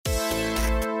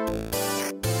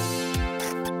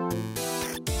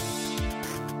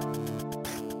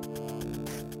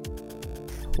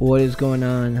What is going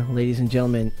on, ladies and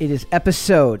gentlemen? It is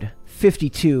episode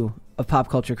 52 of Pop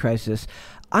Culture Crisis.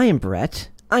 I am Brett.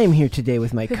 I am here today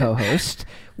with my co-host.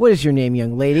 What is your name,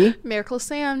 young lady? Miracle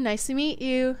Sam. Nice to meet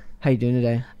you. How you doing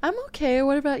today? I'm okay.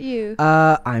 What about you?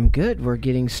 I'm good. We're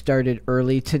getting started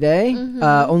early today.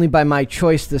 Only by my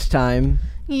choice this time.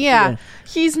 Yeah.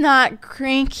 He's not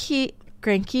cranky.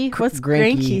 Cranky? What's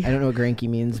cranky? I don't know what cranky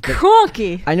means. But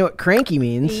cranky. I know what cranky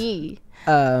means.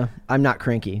 I'm not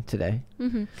cranky today.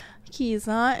 He's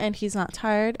not, and he's not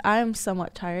tired. I'm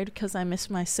somewhat tired because I missed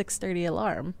my 6:30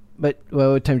 alarm. But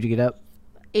what time did you get up?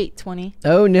 8:20.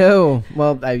 Oh no!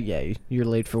 Well, yeah, you're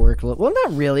late for work. Well,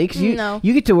 not really, because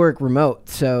you get to work remote.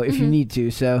 So if you need to,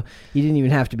 so you didn't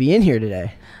even have to be in here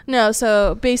today. No,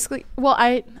 so basically, well,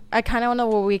 I kind of want to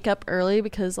wake up early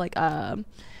because, like,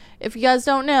 if you guys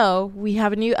don't know, we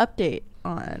have a new update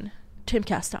on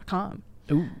timcast.com.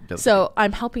 Ooh, so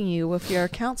I'm helping you with your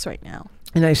accounts right now.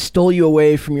 And I stole you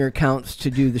away from your accounts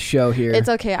to do the show here. It's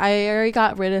okay. I already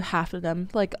got rid of half of them.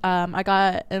 Like, I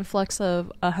got an influx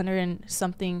of 100 and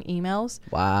something emails.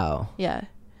 Wow. Yeah.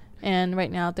 And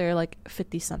right now they're like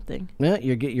 50 something. Yeah,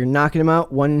 you're knocking them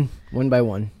out one by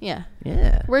one. Yeah.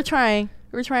 Yeah. We're trying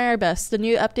our best. The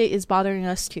new update is bothering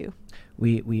us too.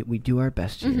 We do our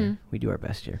best here. We do our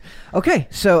best here. Okay,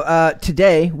 so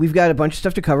today we've got a bunch of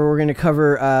stuff to cover. We're going to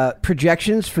cover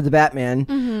projections for the Batman.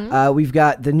 We've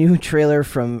got the new trailer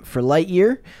for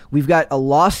Lightyear. We've got a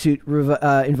lawsuit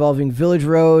involving Village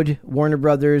Road, Warner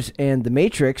Brothers, and The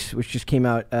Matrix, which just came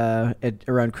out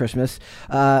around Christmas.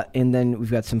 And then we've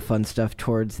got some fun stuff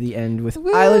towards the end with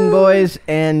Island Boys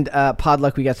and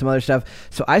Podluck. We got some other stuff.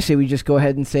 So I say we just go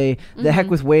ahead and say the heck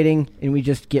with waiting, and we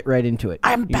just get right into it.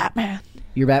 I'm Batman.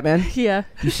 You're Batman? Yeah.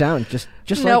 You sound just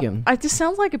like him. I just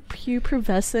sound like a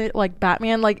pubescent, like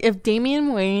Batman. Like if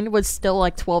Damian Wayne was still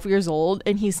like 12 years old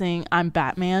and he's saying, I'm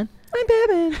Batman. I'm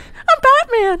Batman. I'm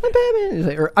Batman. I'm Batman. He's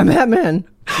like, I'm Batman.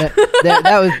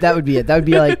 That would be it. That would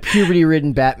be like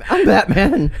puberty-ridden Batman. I'm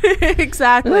Batman.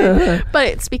 Exactly.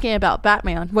 But speaking about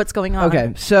Batman, what's going on?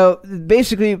 Okay, so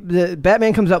basically, the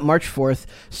Batman comes out March 4th.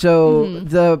 So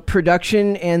the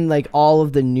production and like all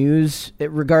of the news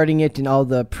regarding it and all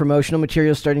the promotional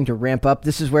material starting to ramp up.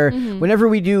 This is where whenever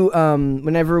we do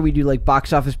like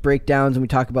box office breakdowns and we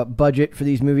talk about budget for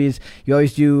these movies, you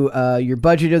always do your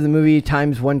budget of the movie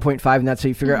times 1.5, and that's how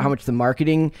you figure out how much the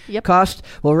marketing cost.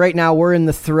 Well, right now we're in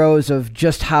the throes of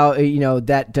just how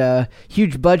that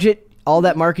huge budget, all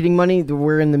that marketing money,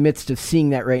 we're in the midst of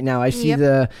seeing that right now. I see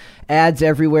the ads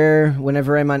everywhere.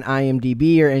 Whenever I'm on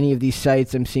IMDb or any of these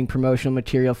sites, I'm seeing promotional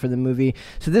material for the movie.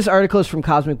 So this article is from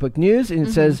Cosmic Book News, and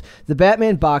it says the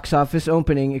Batman box office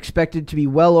opening expected to be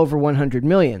well over 100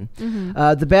 million.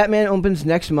 The Batman opens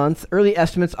next month. Early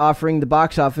estimates offering the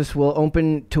box office will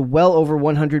open to well over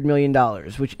 $100 million,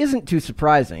 which isn't too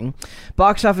surprising.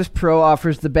 Box Office Pro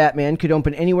offers the Batman could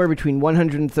open anywhere between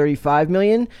 135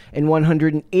 million and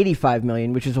 185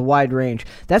 million, which is a wide range.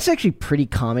 That's actually pretty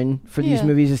common for these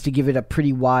movies, is to give it a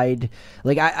pretty wide,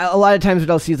 like a lot of times what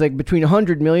I'll see is like between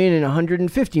 100 million and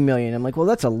 150 million. I'm like, well,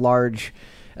 that's a large.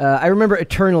 I remember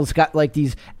Eternals got like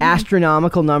these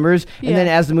astronomical numbers, and then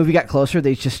as the movie got closer,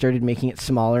 they just started making it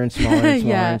smaller and smaller and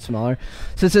smaller and smaller.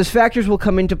 So it says factors will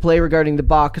come into play regarding the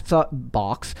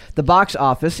box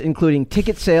office, including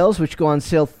ticket sales, which go on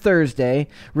sale Thursday,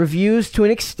 reviews to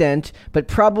an extent, but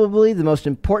probably the most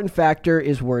important factor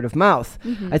is word of mouth.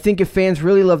 I think if fans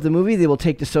really love the movie, they will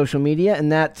take to social media,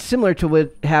 and that's similar to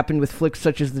what happened with flicks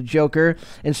such as The Joker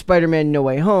and Spider-Man No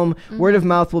Way Home. Word of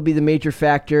mouth will be the major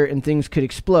factor, and things could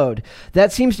explode.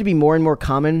 That seems to be more and more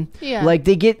common. Like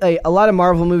they get a lot of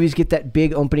Marvel movies get that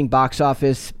big opening box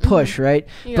office push, right?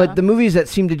 But the movies that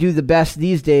seem to do the best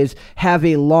these days have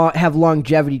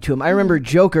longevity to them. I remember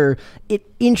Joker, it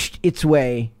inched its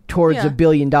way towards $1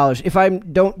 billion. If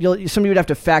somebody would have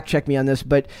to fact check me on this,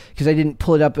 but because I didn't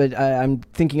pull it up, I'm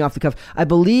thinking off the cuff. I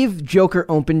believe Joker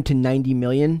opened to 90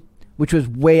 million. Which was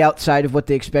way outside of what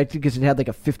they expected because it had like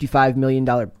a $55 million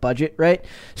budget, right?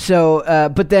 So,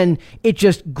 but then it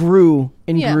just grew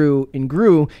and grew and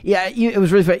grew. Yeah, it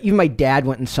was really fun. Even my dad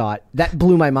went and saw it. That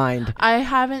blew my mind. I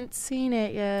haven't seen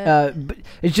it yet. But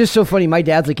it's just so funny. My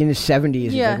dad's like in his 70s.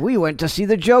 He's like, we went to see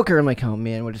the Joker. I'm like, oh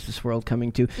man, what is this world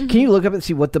coming to? Can you look up and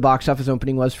see what the box office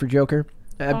opening was for Joker?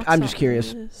 I'm just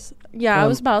curious. Yeah, I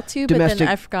was about to, but domestic- then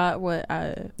I forgot what.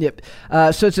 Yep.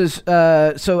 So it says,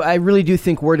 so I really do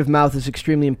think word of mouth is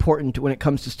extremely important when it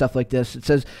comes to stuff like this. It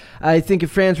says, I think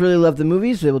if fans really love the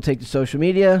movies, they will take to social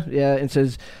media. Yeah. It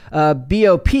says,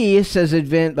 BOP says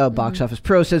Box Office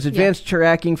Pro says advanced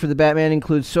tracking for the Batman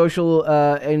includes social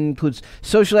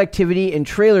activity and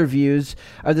trailer views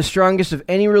are the strongest of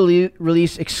any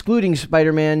release excluding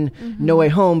Spider-Man No Way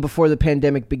Home before the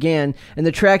pandemic began, and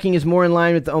the tracking is more in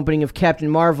line with the opening of Captain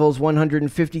Marvel's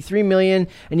 153 million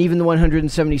and even the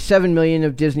 177 million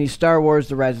of Disney's Star Wars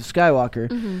The Rise of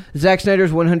Skywalker. Zack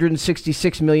Snyder's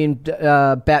 166 million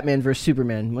Batman vs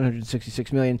Superman,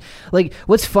 166 million. Like,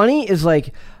 what's funny is,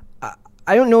 like,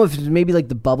 I don't know if it's maybe like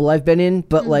the bubble I've been in,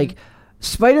 but like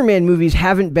Spider-Man movies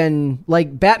haven't been,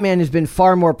 like, Batman has been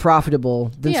far more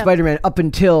profitable than Spider-Man up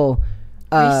until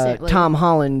Tom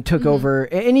Holland took over.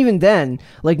 And even then,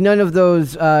 like, none of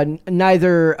those,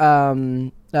 neither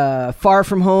Far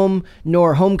From Home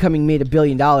nor Homecoming made $1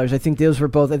 billion. I think those were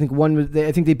both, I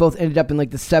think they both ended up in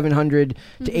like the 700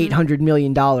 to $800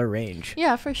 million range.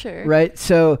 Yeah, for sure. Right?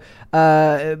 So,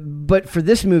 but for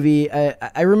this movie,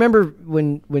 I remember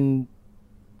when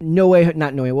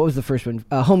not No Way, what was the first one?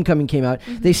 Homecoming came out.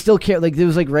 They still cared, like, it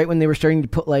was like right when they were starting to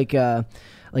put like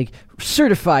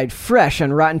certified fresh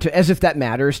on as if that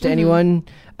matters to anyone.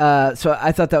 So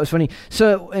I thought that was funny.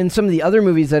 So, and some of the other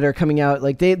movies that are coming out,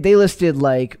 like they listed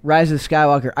like Rise of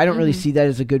Skywalker. I don't really see that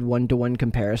as a good one-to-one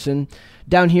comparison.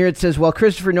 Down here it says, while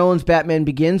Christopher Nolan's Batman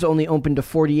Begins only opened to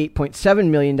 $48.7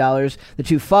 million, the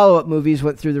two follow-up movies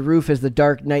went through the roof as The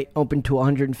Dark Knight opened to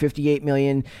 $158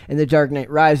 million and The Dark Knight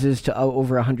Rises to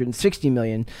over $160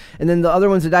 million. And then the other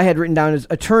ones that I had written down is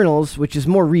Eternals, which is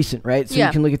more recent, right? So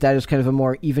you can look at that as kind of a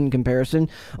more even comparison.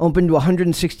 Opened to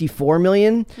 $164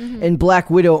 million, and Black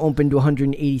Widow opened to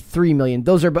 $183 million.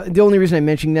 Those are the only reason I'm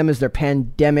mentioning them is they're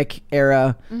pandemic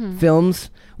era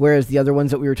films, whereas the other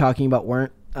ones that we were talking about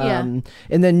weren't. And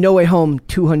then No Way Home,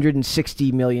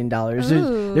 $260 million.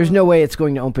 There's no way it's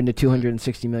going to open to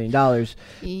 $260 million.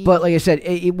 But like I said,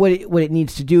 what it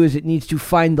needs to do is it needs to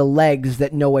find the legs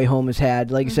that No Way Home has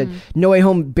had. Like I said, No Way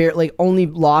Home only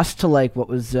lost to like what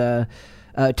was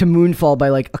to Moonfall by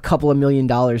like a couple of $1 million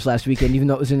last weekend, even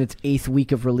though it was in its 8th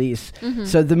week of release.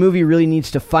 So the movie really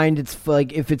needs to find its,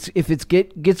 like, if it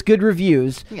gets good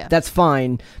reviews, that's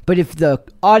fine. But if the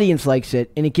audience likes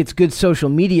it and it gets good social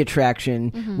media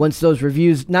traction, once those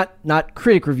reviews, not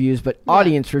critic reviews, but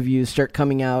audience reviews start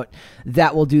coming out,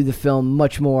 that will do the film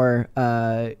much more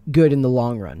good in the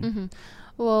long run.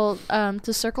 Well,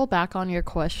 to circle back on your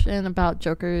question about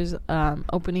Joker's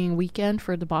opening weekend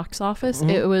for the box office,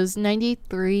 it was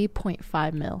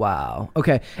 $93.5 million. Wow.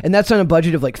 Okay, and that's on a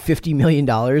budget of like $50 million.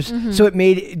 So it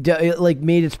made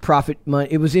its profit money.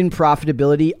 It was in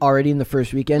profitability already in the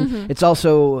first weekend. It's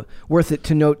also worth it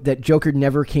to note that Joker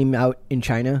never came out in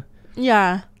China.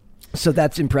 Yeah. So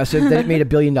that's impressive that it made $1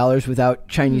 billion without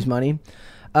Chinese money.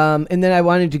 And then I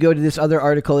wanted to go to this other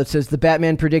article. It says the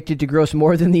Batman predicted to gross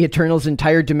more than the Eternals'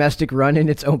 entire domestic run in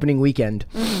its opening weekend.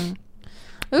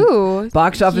 Ooh.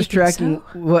 Box office tracking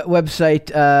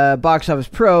website Box Office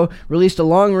Pro released a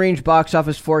long-range box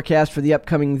office forecast for the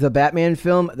upcoming The Batman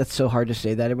film. That's so hard to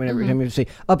say that. Every time you have to say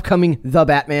upcoming The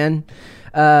Batman.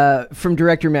 From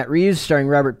director Matt Reeves, starring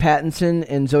Robert Pattinson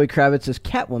and Zoe Kravitz as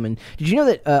Catwoman. Did you know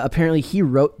that apparently he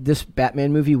wrote this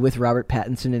Batman movie with Robert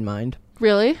Pattinson in mind?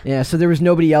 Really? Yeah, so there was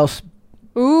nobody else.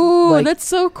 Ooh, like, that's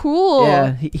so cool.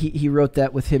 Yeah, he wrote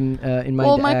that with him in mind.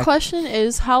 Well, my question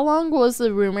is, how long was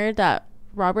the rumor that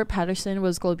Robert Pattinson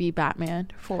was going to be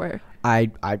Batman for? I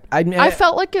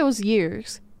felt like it was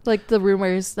years, like the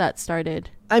rumors that started.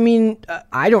 I mean,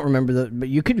 I don't remember but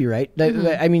you could be right.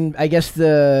 I mean, I guess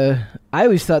I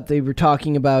always thought they were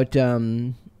talking about.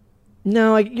 You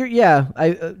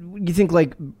think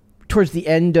like towards the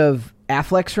end of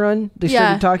Affleck's run, they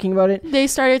started talking about it. They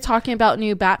started talking about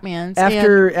new Batmans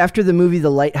after the movie The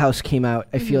Lighthouse came out.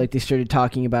 I feel like they started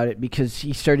talking about it because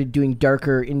he started doing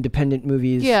darker independent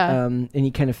movies. And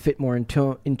he kind of fit more in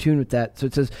tune with that. So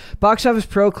it says Box Office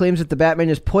Pro claims that the Batman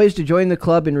is poised to join the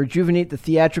club and rejuvenate the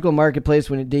theatrical marketplace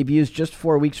when it debuts just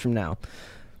 4 weeks from now.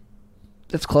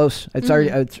 That's close. It's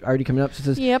already coming up. So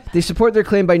it says, they support their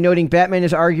claim by noting Batman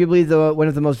is arguably one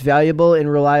of the most valuable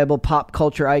and reliable pop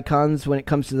culture icons when it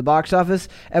comes to the box office,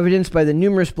 evidenced by the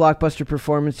numerous blockbuster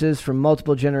performances from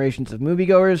multiple generations of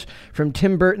moviegoers, from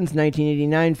Tim Burton's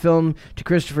 1989 film to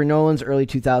Christopher Nolan's early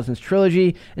 2000s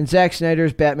trilogy and Zack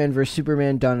Snyder's Batman vs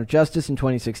Superman: Dawn of Justice in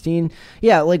 2016.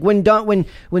 Yeah, like when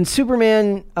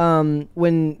Superman,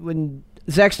 when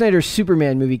Zack Snyder's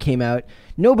Superman movie came out,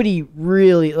 nobody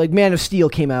really, like, Man of Steel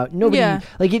came out. Nobody,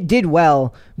 like, it did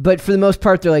well, but for the most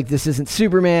part, they're like, this isn't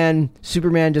Superman.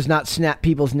 Superman does not snap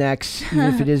people's necks,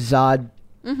 even if it is Zod.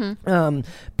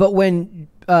 But when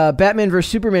Batman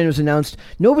vs. Superman was announced,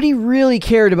 nobody really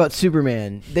cared about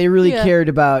Superman. They really cared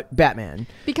about Batman.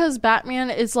 Because Batman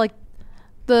is, like,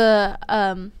 the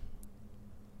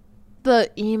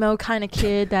emo kind of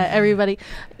kid that everybody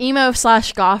emo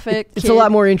 / gothic it's kid. A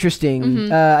lot more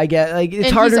interesting. I get, like, it's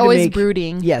and harder he's always to make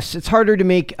brooding. Yes, it's harder to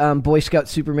make Boy Scout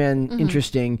Superman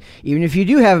interesting, even if you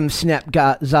do have him snap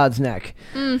Zod's neck.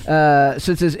 So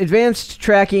it says advanced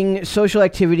tracking, social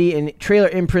activity, and trailer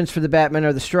imprints for the Batman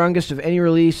are the strongest of any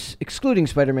release, excluding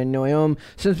Spider-Man No Way Home,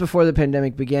 since before the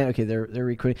pandemic began. Okay, they're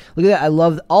recording. Look at that! I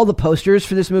love all the posters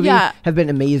for this movie. Have been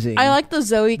amazing. I like the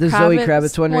Zoe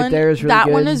Kravitz one right there is really that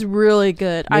good. That one is really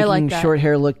good. Making I like that. Short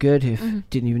hair look good.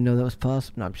 Didn't even know that was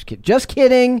possible. No, I'm just kidding. Just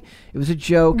kidding. It was a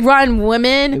joke. Run,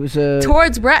 women. It was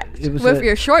towards Brett with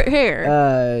your short hair.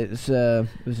 It was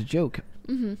a joke.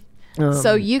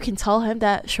 So you can tell him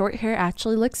that short hair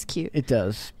actually looks cute. It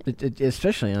does,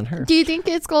 especially on her. Do you think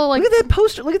it's going like? Look at that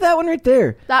poster. Look at that one right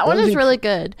there. That one is really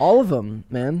good. All of them,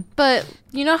 man. But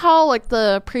you know how, like,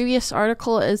 the previous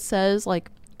article, it says, like,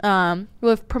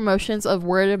 with promotions of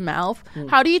word of mouth,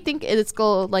 how do you think it's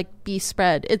going to, like, be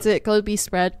spread? Is it going to be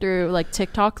spread through, like,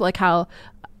 TikTok, like how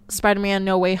Spider-Man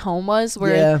No Way Home was?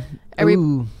 Where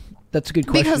Ooh, that's a good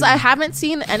question. Because I haven't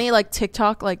seen any, like,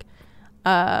 TikTok, like,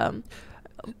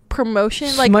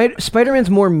 promotion. Like, Spider-Man's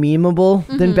more memeable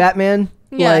than Batman.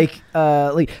 Like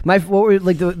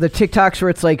the TikToks where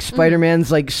it's like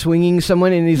Spider-Man's like swinging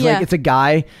someone and he's like, it's a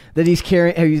guy that he's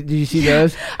carrying. Did you see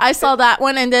those? I saw that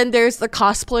one, and then there's the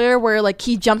cosplayer where, like,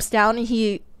 he jumps down and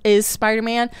he is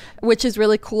Spider-Man, which is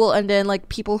really cool. And then, like,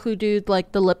 people who do,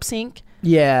 like, the lip sync.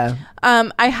 Yeah.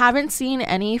 I haven't seen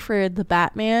any for the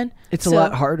Batman. It's a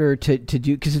lot harder to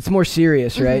do because it's more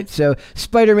serious, right? So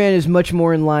Spider-Man is much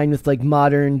more in line with, like,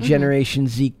 modern Generation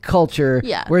Z culture,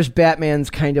 whereas Batman's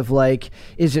kind of like,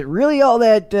 is it really all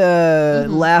that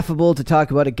laughable to talk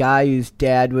about a guy whose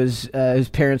dad was, his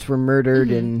parents were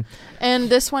murdered? And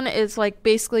this one is, like,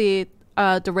 basically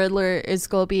the Riddler is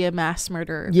going to be a mass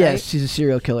murderer. Yes, right? he's a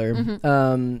serial killer.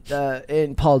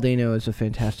 And Paul Dano is a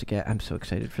fantastic guy. I'm so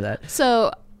excited for that.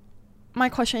 So my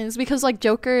question is, because, like,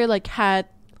 Joker, like, had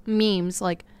memes,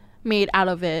 like, made out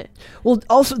of it. Well,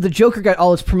 also the Joker got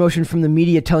all its promotion from the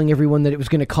media telling everyone that it was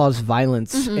going to cause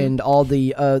violence, and all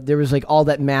the there was, like, all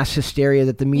that mass hysteria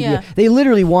that the media they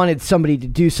literally wanted somebody to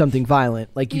do something violent.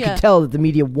 Like, you could tell that the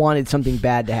media wanted something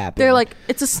bad to happen. They're like,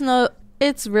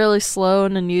 it's really slow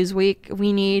in the news week.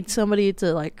 We need somebody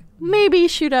to, like, maybe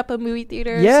shoot up a movie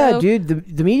theater. Yeah, dude,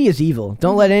 the media is evil.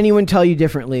 Don't let anyone tell you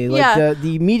differently. Like,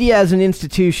 the media as an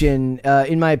institution,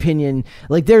 in my opinion,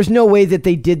 like, there's no way that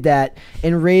they did that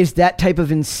and raised that type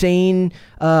of insane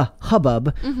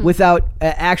hubbub without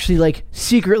actually, like,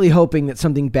 secretly hoping that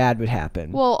something bad would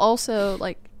happen. Well, also,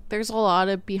 like, there's a lot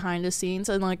of behind the scenes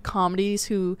and, like, comedies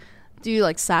who do,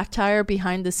 like, satire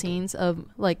behind the scenes of,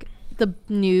 like, the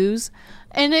news,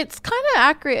 and it's kind of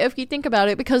accurate if you think about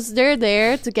it, because they're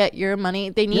there to get your money.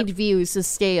 They need views to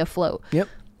stay afloat.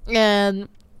 And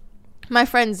my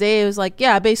friend Zay was like,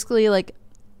 basically, like,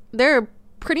 they're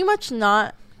pretty much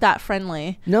not that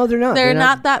friendly. No, they're not. They're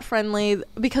not that friendly,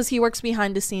 because he works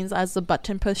behind the scenes as the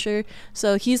button pusher,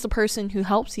 so he's the person who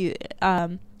helps you.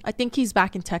 I think he's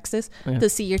back in Texas to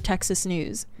see your Texas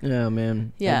news. Oh,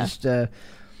 man.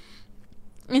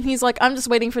 And he's like, I'm just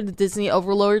waiting for the Disney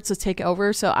overlords to take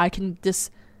over so I can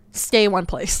just stay in one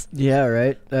place. Yeah,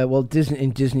 right. Well,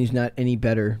 Disney's not any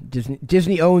better.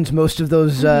 Disney owns most of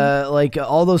those, like,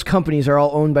 all those companies are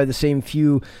all owned by the same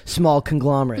few small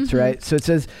conglomerates, right? So it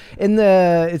says,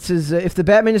 if the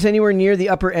Batman is anywhere near the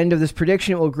upper end of this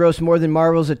prediction, it will gross more than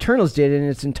Marvel's Eternals did in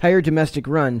its entire domestic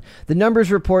run. The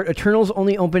numbers report Eternals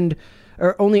only earned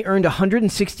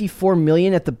 164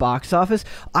 million at the box office.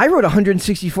 I wrote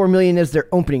 164 million as their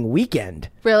opening weekend.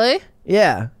 Really?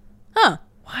 Yeah. Huh.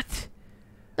 What?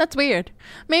 That's weird.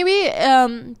 Maybe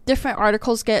different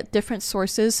articles get different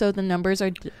sources, so the numbers are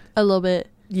a little bit.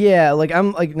 Yeah, like,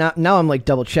 I'm like now I'm like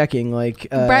double checking, like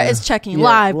Brett is checking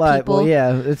live, people. Well,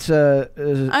 yeah, it's I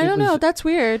don't know. That's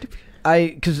weird.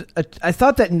 Because I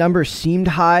thought that number seemed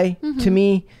high to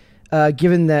me,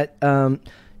 given that.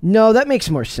 No, that makes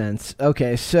more sense.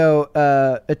 Okay, so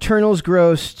Eternals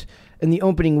grossed in the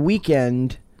opening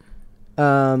weekend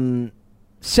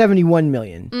 71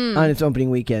 million on its opening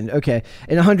weekend. Okay.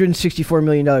 And $164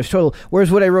 million total.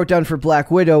 Whereas what I wrote down for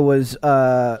Black Widow was,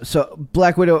 so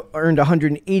Black Widow earned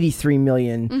 $183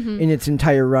 million in its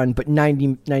entire run, but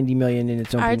 90 million in its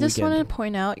opening weekend. I just want to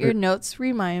point out, your notes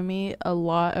remind me a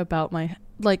lot about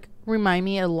remind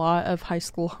me a lot of high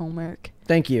school homework.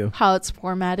 Thank you. How it's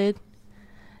formatted.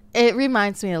 It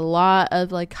reminds me a lot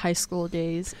of like high school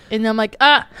days. And I'm like,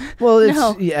 well, it's,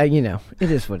 no. Yeah,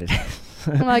 it is what it is.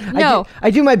 I'm like, no.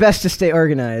 I do my best to stay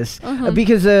organized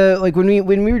because like when we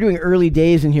were doing early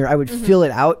days in here, I would fill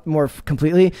it out more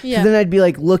completely. Yeah. So then I'd be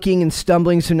like looking and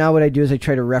stumbling. So now what I do is I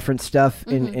try to reference stuff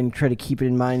and try to keep it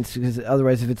in mind, because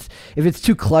otherwise if it's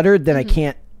too cluttered, then I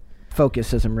can't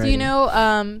focus as I'm writing. Do you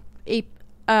know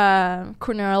a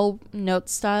Cornell note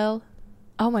style?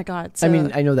 Oh my God. So, I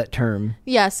mean, I know that term.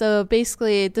 Yeah. So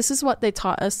basically this is what they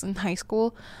taught us in high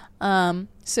school.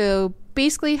 So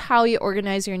basically how you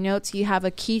organize your notes, you have a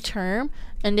key term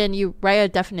and then you write a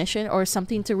definition or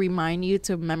something to remind you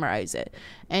to memorize it.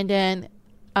 And then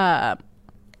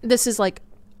this is like,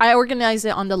 I organize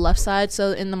it on the left side.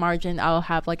 So in the margin, I'll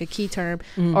have like a key term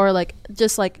or like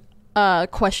just like a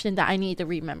question that I need to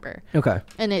remember. Okay.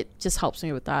 And it just helps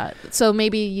me with that. So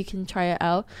maybe you can try it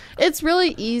out. It's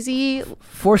really easy.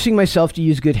 Forcing myself to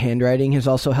use good handwriting has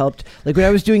also helped. Like when I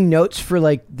was doing notes for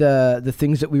like the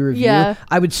things that we review,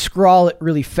 I would scrawl it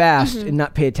really fast and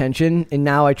not pay attention. And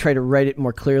now I try to write it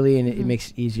more clearly, and it makes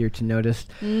it easier to notice.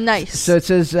 Nice. So it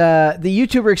says, the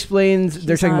YouTuber explains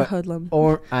they're talking about hoodlum.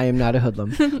 Or I am not a hoodlum.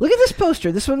 Look at this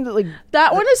poster. This one,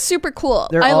 that one is super cool.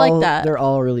 I like that. They're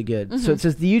all really good. So it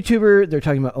says the YouTuber. They're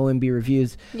talking about OMB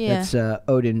reviews. Yeah. That's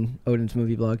Odin's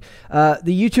movie blog. The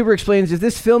YouTuber explains, if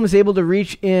this film is able to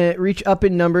reach up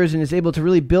in numbers and is able to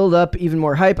really build up even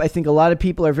more hype, I think a lot of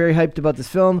people are very hyped about this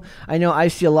film. I know I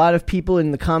see a lot of people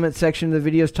in the comment section of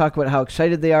the videos talk about how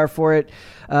excited they are for it.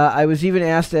 I was even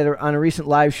asked on a recent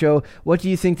live show, what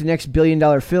do you think the next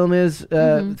billion-dollar film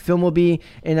film will be?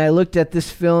 And I looked at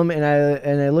this film and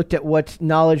I looked at what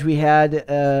knowledge we had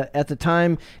at the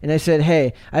time, and I said,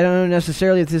 hey, I don't know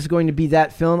necessarily if this is going to be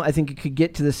that film. I think it could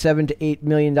get to the $700 to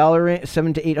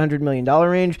 $800 million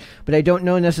range, but I don't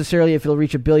know necessarily if it'll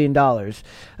reach $1 billion.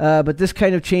 But this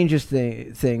kind of changes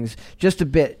things just a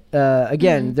bit.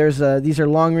 Again, these are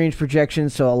long range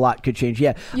projections, so a lot could change.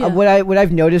 What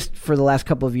I've noticed for the last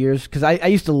couple of years, because I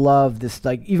used to love this,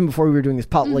 like even before we were doing this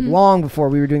like long before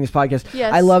we were doing this podcast,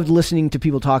 I loved listening to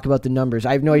people talk about the numbers.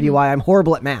 I have no idea why. I'm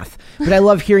horrible at math, but I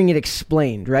love hearing it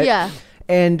explained, right? Yeah.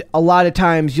 And a lot of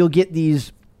times you'll get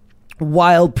these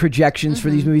wild projections for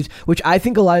these movies, which I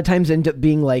think a lot of times end up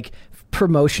being like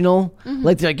promotional.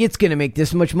 Like they're like, it's gonna make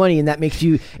this much money, and that makes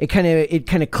you, it kind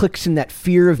of clicks in that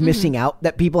fear of missing out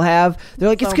that people have. They're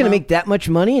like, it's gonna make that much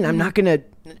money, and I'm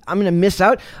gonna miss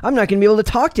out. I'm not gonna be able to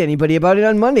talk to anybody about it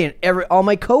on Monday, and all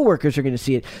my coworkers are gonna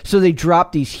see it. So they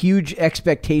drop these huge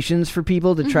expectations for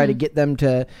people to try to get them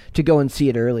to go and see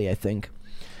it early, I think.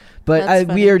 But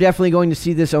we are definitely going to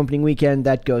see this opening weekend.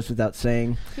 That goes without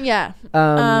saying. Yeah.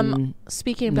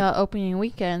 Speaking about opening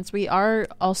weekends, we are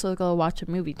also going to watch a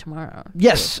movie tomorrow.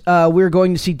 Yes. We're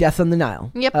going to see Death on the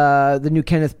Nile. Yep. The new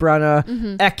Kenneth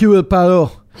Branagh. Hercule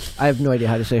Poirot. I have no idea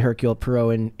how to say Hercule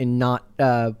Poirot in not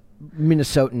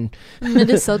Minnesotan.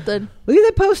 Minnesotan. Look at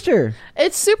that poster.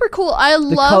 It's super cool. I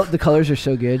love... the colors are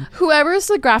so good. Whoever's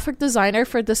the graphic designer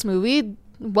for this movie,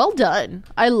 well done.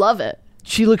 I love it.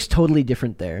 She looks totally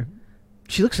different there.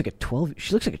 She looks like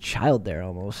a child there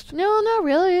almost. No, not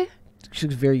really. She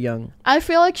looks very young. I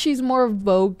feel like she's more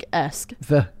Vogue-esque.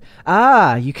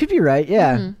 You could be right,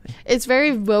 yeah. It's very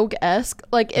Vogue-esque.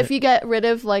 Like, if you get rid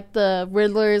of, like, the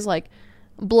Riddler's, like,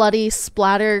 bloody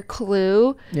splatter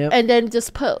clue, and then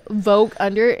just put Vogue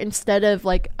under instead of,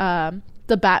 like,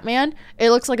 the Batman,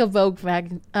 it looks like a Vogue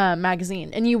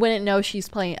magazine. And you wouldn't know she's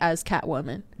playing as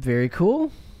Catwoman. Very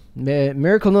cool.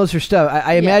 Miracle knows her stuff.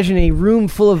 I imagine a room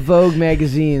full of Vogue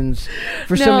magazines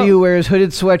for somebody who wears hooded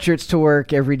sweatshirts to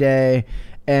work every day,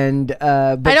 and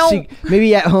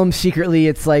maybe at home secretly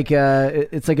it's like a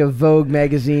Vogue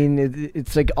magazine.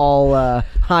 It's like all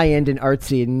high end and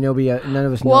artsy, and none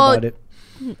of us know about it.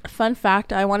 Fun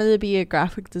fact: I wanted to be a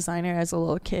graphic designer as a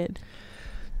little kid.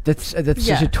 That's such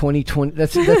a 2020.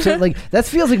 That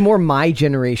feels like more my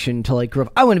generation to like grow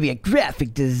up. I want to be a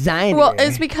graphic designer. Well,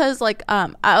 it's because like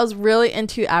I was really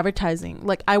into advertising.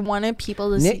 Like I wanted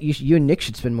people to see. You and Nick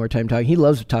should spend more time talking. He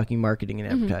loves talking marketing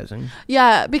and advertising.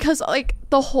 Yeah, because like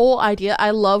the whole idea,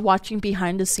 I love watching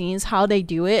behind the scenes how they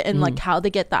do it and like how they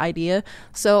get the idea.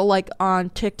 So like on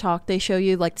TikTok, they show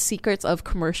you like secrets of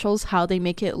commercials, how they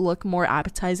make it look more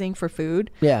appetizing for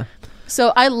food. Yeah.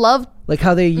 So I love like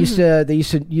how they used to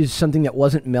use something that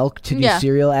wasn't milk to do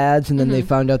cereal ads, and then they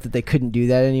found out that they couldn't do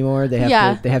that anymore. They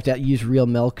have to use real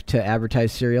milk to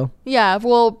advertise cereal. Yeah,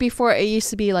 well, before it used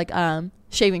to be like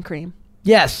shaving cream.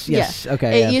 Yes.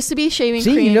 Okay. It used to be shaving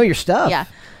cream. See, you know your stuff. Yeah.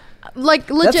 Like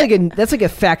legit. That's like a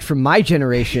fact from my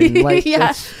generation. Like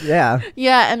yeah.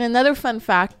 Yeah, and another fun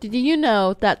fact, did you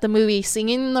know that the movie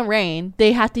Singing in the Rain,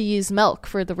 they had to use milk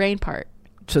for the rain part?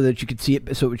 So that you could see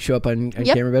it, so it would show up on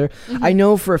camera better. I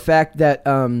know for a fact that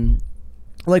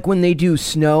like when they do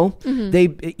snow, they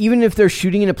even if they're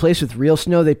shooting in a place with real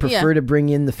snow, they prefer to bring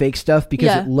in the fake stuff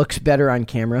because it looks better on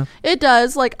camera. It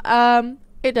does. Like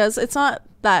it does. It's not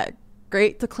that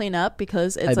great to clean up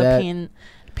because it's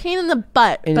pain in the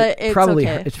butt, and but it's probably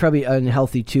okay. It's probably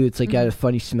unhealthy too. It's like got a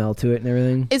funny smell to it and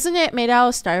everything. Isn't it made out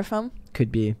of styrofoam?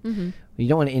 Could be. You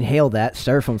don't want to inhale that.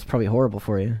 Styrofoam's probably horrible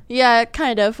for you. Yeah,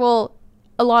 kind of. Well,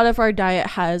 a lot of our diet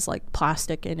has like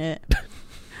plastic in it.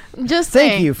 Just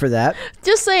saying. Thank you for that.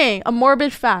 Just saying, a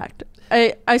morbid fact.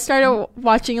 I started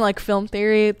watching like film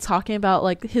theory talking about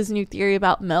like his new theory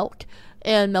about milk,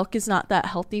 and milk is not that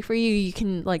healthy for you. You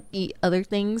can like eat other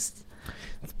things.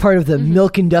 It's part of the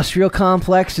milk industrial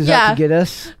complex is out to get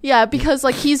us. Yeah, because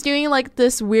like he's doing like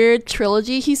this weird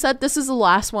trilogy. He said this is the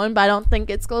last one, but I don't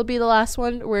think it's going to be the last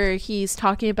one, where he's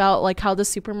talking about like how the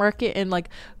supermarket and like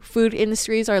food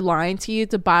industries are lying to you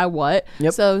to buy what.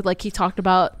 Yep. So like he talked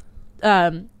about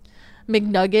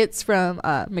McNuggets from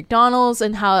McDonald's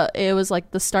and how it was like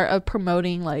the start of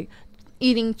promoting like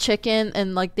eating chicken,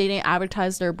 and like they didn't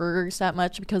advertise their burgers that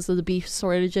much because of the beef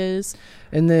shortages.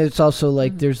 And then it's also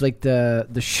like there's like the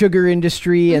sugar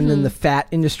industry and then the fat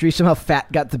industry. Somehow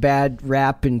fat got the bad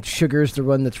rap and sugar's the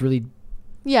one that's really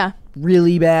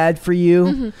really bad for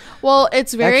you. Well,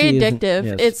 it's very addictive.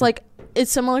 Yes. It's like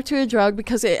it's similar to a drug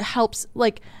because it helps,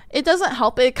 like it doesn't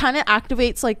help, it kind of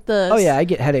activates like the I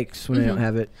get headaches when I don't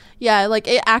have it. Yeah, like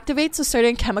it activates a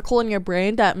certain chemical in your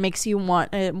brain that makes you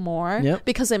want it more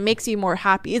because it makes you more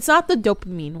happy. It's not the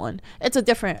dopamine one, it's a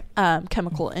different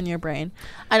chemical in your brain.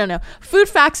 I don't know. Food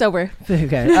facts over.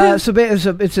 Okay. So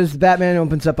it says Batman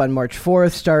opens up on March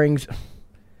 4th, starring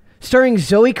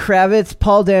Zoe Kravitz,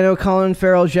 Paul Dano, Colin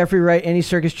Farrell, Jeffrey Wright, Andy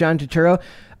Serkis, John Turturro.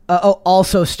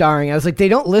 Also starring. I was like, they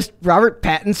don't list Robert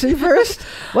Pattinson first?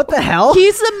 What the hell?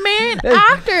 He's the main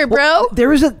actor, bro. Well, there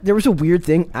was a weird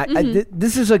thing.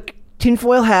 This is a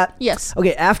tinfoil hat. Yes.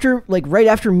 Okay, right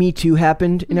after Me Too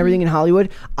happened and everything in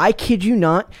Hollywood, I kid you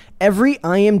not, every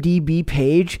IMDb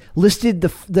page listed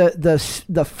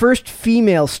the first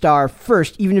female star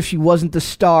first, even if she wasn't the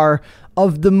star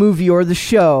of the movie or the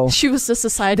show. She was just a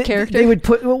side character. They would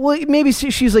put, well, maybe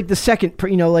she's like the second,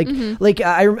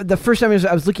 the first time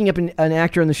I was looking up an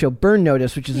actor on the show, Burn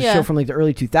Notice, which is a show from like the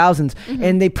early 2000s,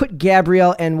 and they put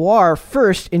Gabrielle Anwar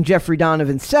first and Jeffrey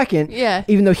Donovan second,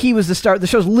 even though he was the star. The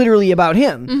show's literally about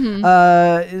him.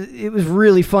 It was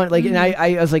really fun. Like, and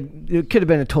I was like, it could have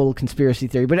been a total conspiracy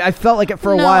theory, but I felt like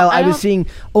for a while I was seeing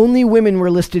only women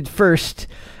were listed first.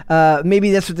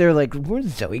 Maybe that's what they're like. Where's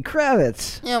Zoe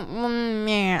Kravitz?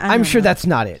 I'm sure that's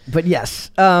not it, but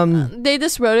yes. They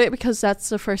just wrote it because that's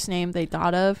the first name they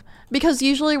thought of. Because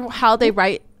usually how they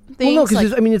write things, well, no,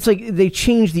 because it's like they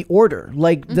changed the order.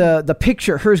 Like the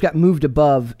picture, hers got moved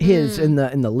above his in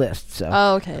the list.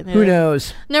 So okay. Who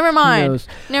knows? Never mind.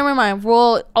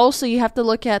 Well, also you have to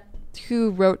look at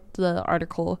who wrote the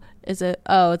article. Is it?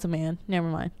 Oh, it's a man. Never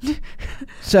mind.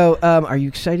 So, are you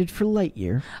excited for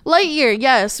Lightyear? Lightyear,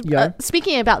 yes.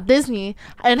 Speaking about Disney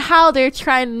and how they're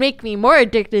trying to make me more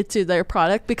addicted to their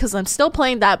product because I'm still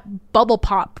playing that Bubble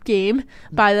Pop game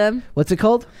by them. What's it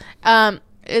called?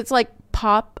 It's like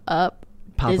Pop Up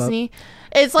Disney.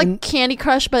 It's like Candy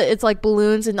Crush, but it's like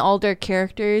balloons and all their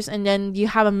characters, and then you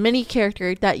have a mini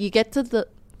character that you get to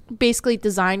basically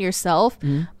design yourself,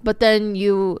 but then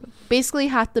you basically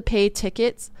have to pay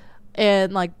tickets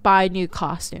and like buy new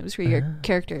costumes for your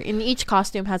character, and each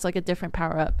costume has like a different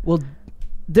power up. Well,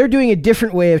 they're doing a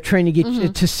different way of trying to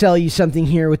get to sell you something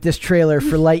here with this trailer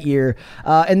for Lightyear,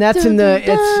 and that's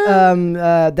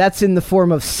that's in the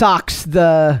form of Socks,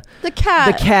 the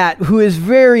cat, who is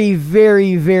very,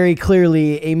 very, very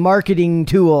clearly a marketing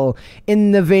tool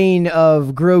in the vein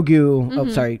of Grogu.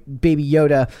 Baby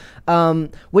Yoda.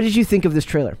 What did you think of this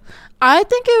trailer? I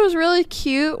think it was really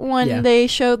cute when they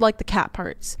showed like the cat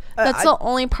parts. That's the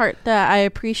only part that I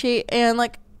appreciate, and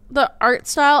like the art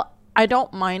style, I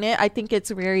don't mind it. I think it's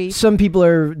very. Some people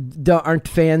aren't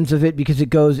fans of it because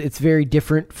it's very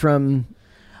different from.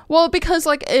 Well, because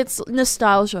like it's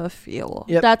nostalgia feel.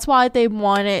 Yep. That's why they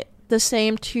want it the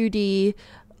same 2D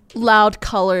loud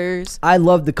colors. I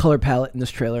love the color palette in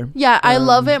this trailer. Yeah, I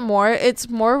love it more. It's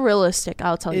more realistic,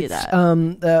 I'll tell you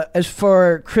that. As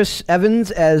for Chris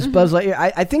Evans as Buzz Lightyear,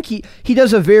 I think he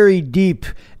does a very deep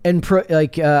and I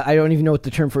don't even know what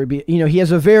the term for it be. He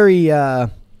has a very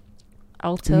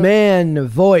alto man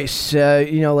voice.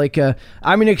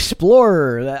 I'm an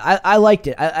explorer. I liked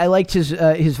it. I liked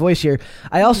his voice here.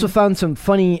 I also found some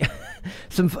funny.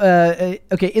 In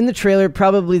the trailer,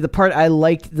 probably the part I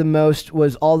liked the most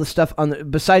was all the stuff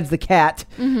besides the cat,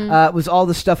 was all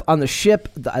the stuff on the ship.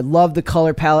 I love the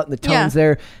color palette and the tones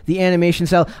there, the animation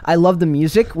style. I love the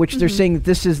music, which they're saying that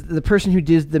this is the person who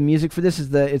did the music for this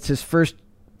it's his first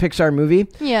Pixar movie.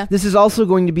 Yeah. This is also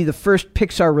going to be the first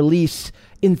Pixar release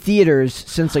in theaters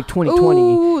since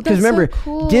 2020. Because remember, so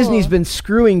cool. Disney's been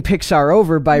screwing Pixar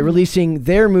over by releasing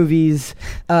their movies,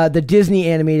 the Disney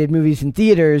animated movies in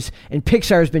theaters, and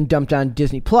Pixar's been dumped on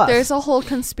Disney Plus. There's a whole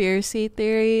conspiracy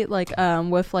theory,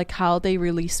 with how they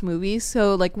release movies.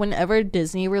 So whenever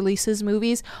Disney releases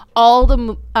movies, all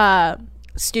the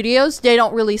studios, they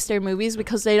don't release their movies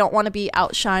because they don't want to be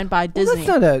outshined by Disney.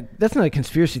 That's not a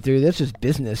conspiracy theory. That's just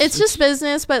business. It's just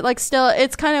business, but still,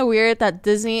 it's kind of weird that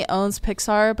Disney owns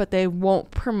Pixar, but they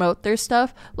won't promote their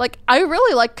stuff. I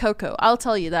really like Coco. I'll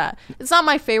tell you that. It's not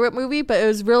my favorite movie, but it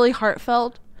was really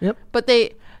heartfelt. Yep. But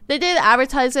they did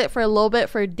advertise it for a little bit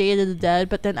for Day of the Dead,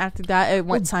 but then after that, it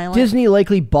went silent. Disney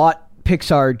likely bought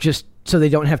Pixar just so they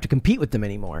don't have to compete with them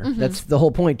anymore. That's the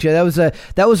whole point. That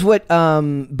was what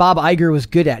Bob Iger was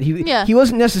good at. He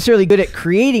wasn't necessarily good at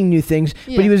creating new things,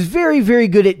 but he was very, very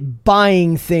good at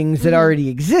buying things that already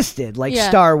existed, like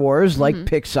Star Wars, like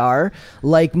Pixar,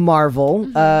 like Marvel.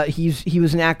 He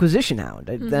was an acquisition hound,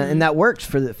 and that works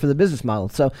for the business model.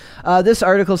 So this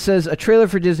article says a trailer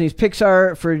for Disney's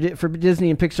Pixar for Disney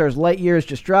and Pixar's Lightyear has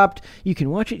just dropped. You can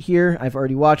watch it here. I've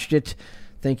already watched it.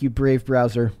 Thank you, Brave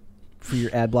browser, for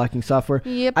your ad blocking software.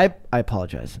 Yep. I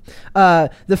apologize. The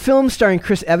film starring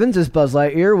Chris Evans as Buzz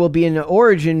Lightyear will be an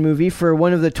origin movie for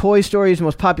one of the Toy Story's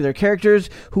most popular characters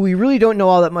who we really don't know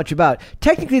all that much about.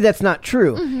 Technically, that's not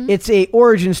true. It's a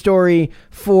origin story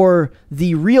for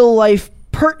the real life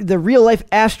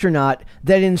astronaut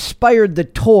that inspired the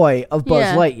toy of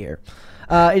Buzz Lightyear.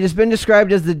 It has been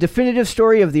described as the definitive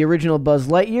story of the original Buzz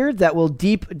Lightyear that will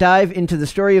deep dive into the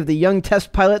story of the young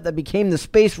test pilot that became the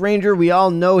space ranger we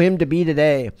all know him to be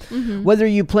today. Whether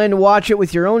you plan to watch it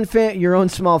with your own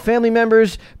small family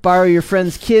members, borrow your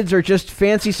friends' kids, or just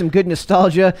fancy some good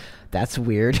nostalgia, that's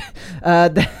weird. I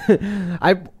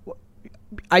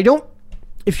don't.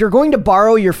 If you're going to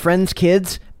borrow your friends'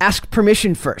 kids, ask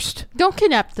permission first. Don't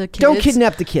kidnap the kids. Don't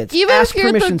kidnap the kids. Ask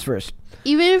permissions first.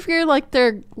 Even if you're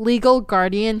their legal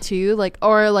guardian too,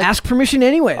 or ask permission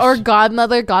anyways. Or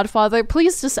godmother, godfather,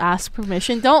 please just ask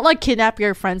permission. Don't kidnap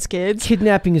your friend's kids.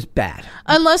 Kidnapping is bad.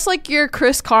 Unless you're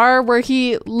Chris Carr, where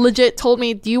he legit told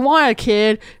me, "Do you want a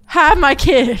kid? Have my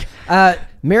kid."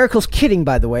 Miracle's kidding,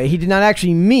 by the way. He did not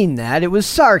actually mean that. It was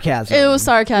sarcasm.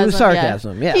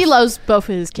 Yeah. He loves both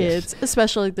of his kids,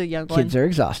 especially the young one. Kids are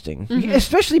exhausting,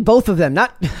 especially both of them.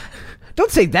 Not. Don't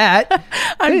say that.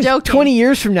 I'm joking. 20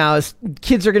 years from now,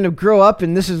 kids are going to grow up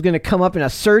and this is going to come up in a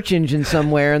search engine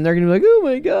somewhere and they're going to be like, oh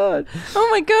my God,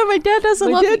 my dad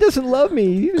doesn't love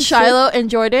me. Shiloh and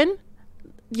Jordan,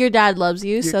 your dad loves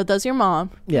you, so does your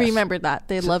mom. Yes. Remember that.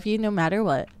 They love you no matter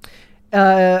what.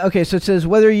 Okay, so it says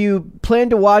whether you plan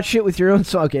to watch it with your own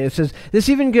song. Okay, it says this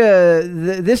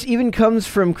even comes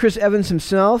from Chris Evans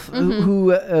himself, who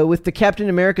with the Captain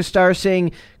America star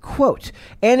saying, quote,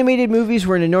 "Animated movies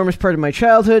were an enormous part of my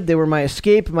childhood. They were my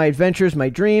escape, my adventures, my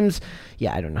dreams."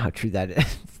 Yeah, I don't know how true that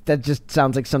is. That just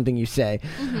sounds like something you say.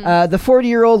 The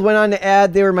 40-year-old went on to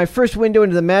add, "They were my first window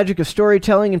into the magic of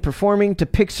storytelling and performing to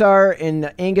Pixar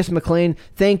and Angus MacLane.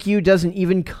 Thank you doesn't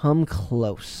even come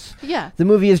close." Yeah. The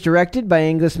movie is directed by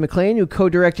Angus MacLane, who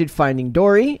co-directed Finding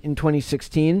Dory in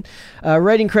 2016.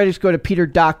 Writing credits go to Peter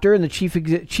Docter, and the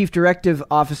chief directive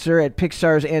officer at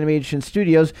Pixar's animation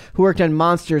studios, who worked on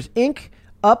Monsters, Inc.,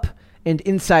 Up, and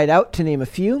Inside Out, to name a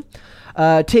few.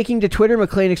 Taking to Twitter,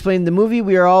 MacLane explained, "The movie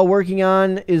we are all working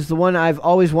on is the one I've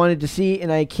always wanted to see,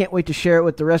 and I can't wait to share it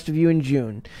with the rest of you in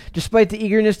June." Despite the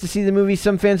eagerness to see the movie,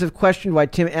 some fans have questioned why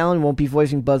Tim Allen won't be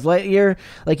voicing Buzz Lightyear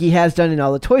like he has done in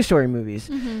all the Toy Story movies.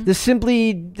 That's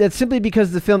simply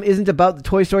because the film isn't about the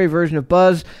Toy Story version of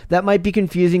Buzz. That might be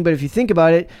confusing, but if you think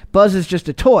about it, Buzz is just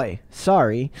a toy.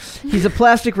 Sorry. He's a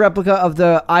plastic replica of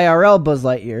the IRL Buzz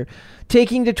Lightyear.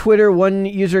 Taking to Twitter, one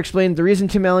user explained the reason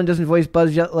Tim Allen doesn't voice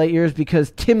Buzz Lightyear is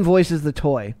because Tim voices the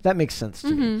toy. That makes sense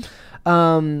to me.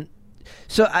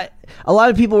 So a lot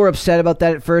of people were upset about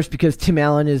that at first because Tim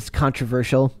Allen is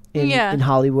controversial. in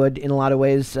Hollywood in a lot of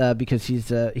ways because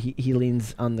he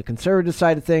leans on the conservative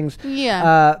side of things.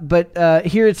 Yeah. But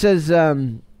here it says,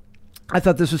 I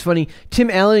thought this was funny. Tim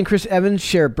Allen and Chris Evans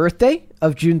share a birthday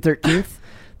of June 13th.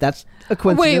 That's a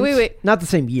coincidence. Wait. Not the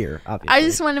same year, obviously. I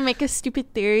just want to make a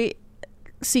stupid theory.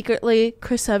 Secretly,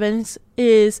 Chris Evans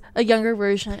is a younger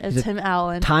version of Tim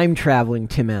Allen. Time-traveling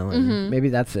Tim Allen. Maybe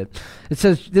that's it. It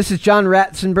says, this is John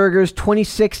Ratzenberger's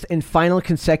 26th and final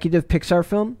consecutive Pixar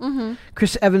film.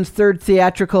 Chris Evans' third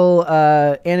theatrical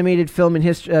animated film in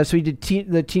history. So he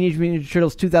did the Teenage Mutant Ninja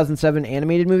Turtles 2007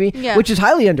 animated movie, which is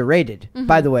highly underrated,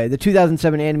 by the way. The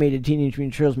 2007 animated Teenage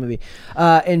Mutant Ninja Turtles movie.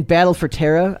 And Battle for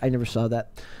Terra. I never saw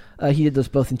that. He did those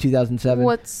both in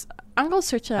 2007. I'm going to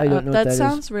search that up. That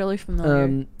sounds really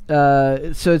familiar.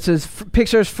 So it says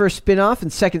Pixar's first spin-off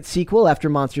and second sequel after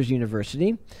Monsters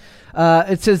University.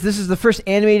 It says this is the first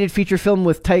animated feature film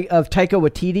of Taika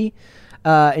Waititi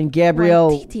and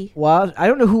Gabrielle Waz. I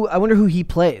don't know who. I wonder who he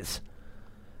plays.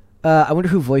 I wonder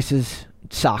who voices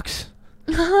Socks.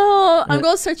 Oh, I'm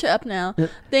going to search it up now.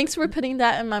 Thanks for putting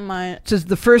that in my mind. It says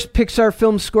the first Pixar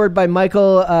film scored by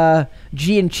Michael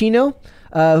Giacchino.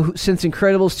 Since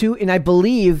Incredibles 2, and I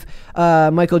believe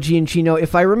Michael Giacchino,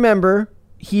 if I remember,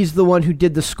 he's the one who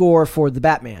did the score for the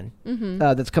Batman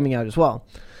that's coming out as well.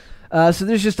 So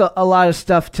there's just a lot of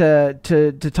stuff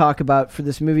to talk about for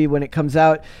this movie when it comes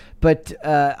out, but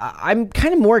I'm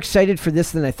kind of more excited for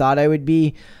this than I thought I would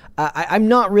be. I'm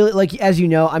not really, like, as you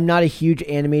know, I'm not a huge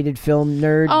animated film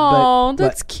nerd. Oh,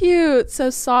 that's cute. So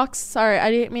Socks, sorry, I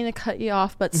didn't mean to cut you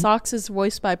off, but Socks is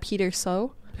voiced by Peter Son.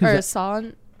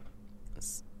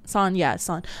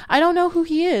 Son. I don't know who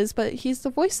he is, but he's the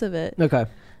voice of it. Okay.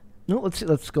 No,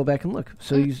 let's go back and look.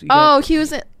 So he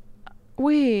was in.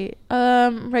 Wait,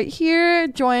 right here,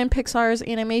 joined Pixar's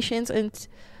animations in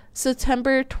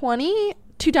September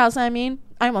 2000. I mean,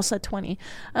 I almost said 20.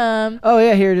 Oh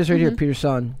yeah, here it is, right here, Peter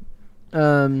Son.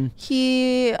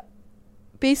 He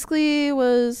basically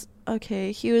was.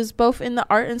 Okay, he was both in the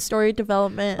art and story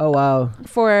development. Oh wow!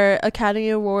 For Academy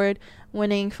Award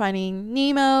winning Finding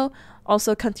Nemo.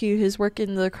 Also continued his work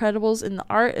in The Incredibles in the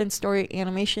art and story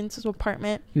animations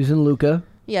department. He was in Luca.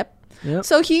 Yep.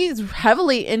 So he's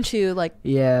heavily into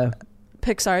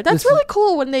Pixar. That's really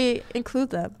cool when they include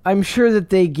them. I'm sure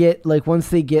that they get once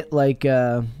they get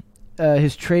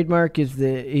his trademark is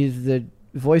the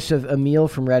voice of Emile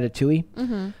from Ratatouille.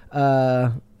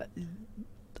 Well,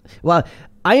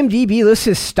 IMDb lists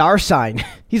his star sign.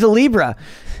 He's a Libra.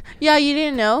 Yeah, you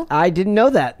didn't know? I didn't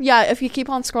know that. Yeah, if you keep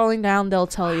on scrolling down, they'll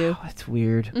tell you. That's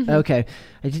weird. Okay.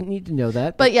 I didn't need to know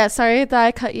that. But yeah, sorry that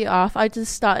I cut you off. I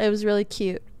just thought it was really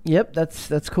cute. Yep,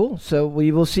 that's cool. So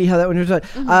we will see how that one turns out.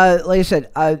 Like I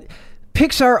said,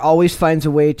 Pixar always finds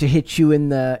a way to hit you in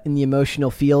the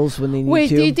emotional feels when they need to. Wait,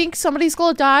 do you think somebody's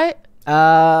going to die?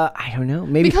 I don't know.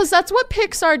 Maybe. Because that's what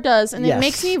Pixar does, and it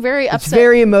makes me very upset. It's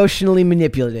very emotionally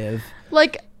manipulative.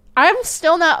 Like, I'm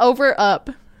still not over Up.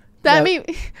 That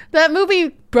movie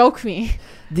broke me.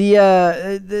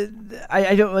 I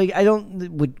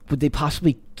don't would they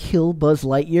possibly kill Buzz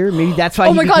Lightyear? Maybe that's why.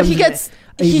 Oh my god, he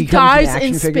dies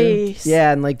in space.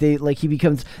 Yeah, and he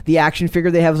becomes the action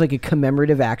figure they have is like a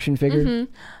commemorative action figure.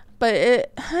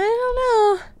 But I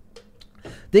don't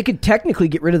know. They could technically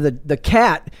get rid of the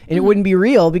cat and it wouldn't be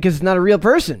real because it's not a real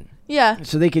person. Yeah.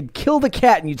 So they could kill the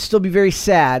cat and you'd still be very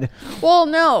sad. Well,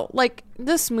 no,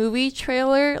 this movie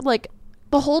trailer,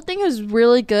 the whole thing is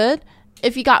really good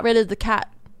if you got rid of the cat.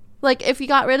 If you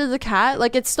got rid of the cat,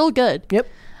 it's still good. Yep.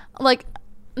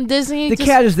 Disney. The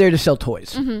cat is there to sell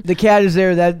toys. The cat is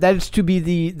there. That is to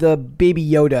be the baby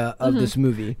Yoda of this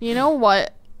movie. You know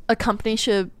what a company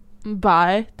should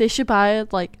buy? They should buy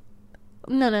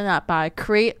not buy.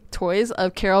 Create toys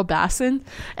of Carol Baskin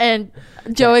and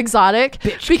Joe Exotic.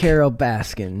 Carol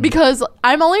Baskin. Because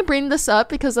I'm only bringing this up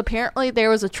because apparently there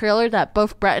was a trailer that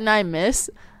both Brett and I missed.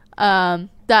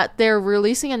 That they're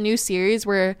releasing a new series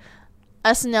where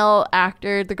SNL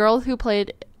actor, the girl who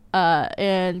played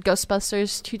in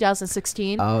Ghostbusters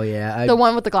 2016. Oh yeah, the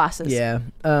one with the glasses. Yeah.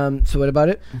 So what about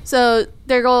it? So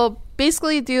they're going to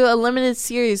basically do a limited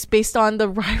series based on the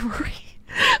rivalry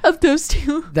of those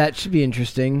two. That should be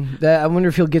interesting. I wonder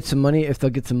if they'll get some money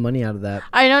out of that.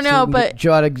 I don't know, but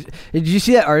did you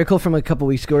see that article from a couple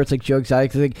weeks ago where it's Joe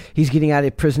Exotic, he's getting out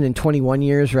of prison in 21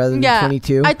 years rather than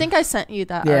 22? I think I sent you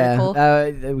that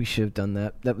article. We should have done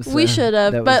that. We should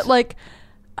have, but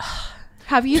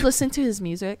have you listened to his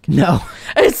music? No.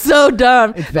 It's so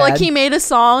dumb. It's bad. He made a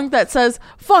song that says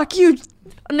 "fuck you."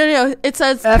 No. It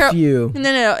says "F you."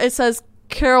 No. It says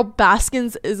Carol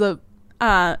Baskins is a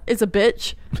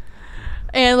bitch.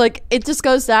 And like it just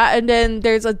goes that, and then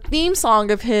there's a theme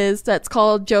song of his that's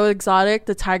called Joe Exotic,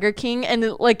 the Tiger King, and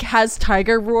it like has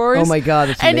tiger roars. Oh my god,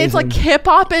 it's amazing. And it's like hip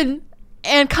hop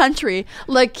and country.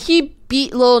 Like he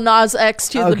beat Lil Nas X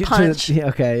to the punch.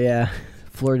 Okay, yeah.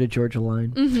 Florida Georgia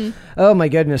line. Mm-hmm. Oh my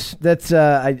goodness, that's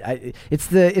it's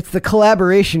the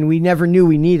collaboration we never knew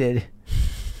we needed.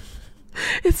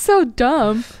 It's so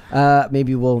dumb.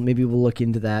 Maybe we'll look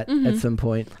into that at some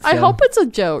point. So. I hope it's a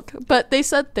joke, but they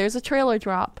said there's a trailer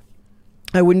drop.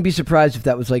 I wouldn't be surprised if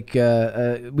that was like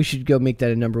we should go make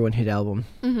that a #1 hit album.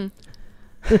 Mm-hmm.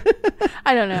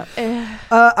 I don't know.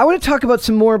 I want to talk about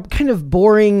some more kind of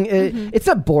boring. It's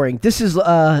not boring. This is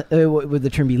what would the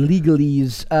term be?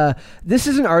 Legalese. This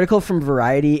is an article from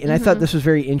Variety, and I thought this was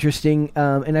very interesting.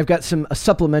 And I've got a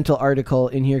supplemental article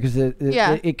in here because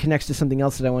it connects to something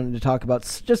else that I wanted to talk about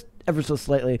just ever so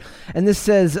slightly. And this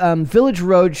says Village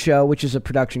Roadshow, which is a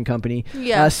production company,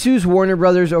 sues Warner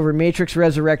Brothers over Matrix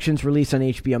Resurrections release on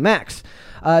HBO Max.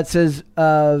 It says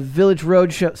Village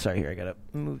Roadshow. Sorry, here I gotta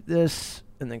move this.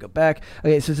 And then go back.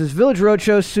 Okay, so it says Village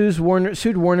Roadshow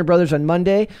sued Warner Brothers on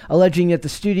Monday, alleging that the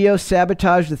studio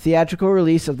sabotaged the theatrical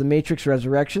release of The Matrix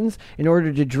Resurrections in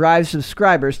order to drive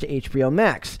subscribers to HBO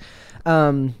Max.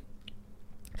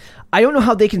 I don't know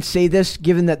how they can say this,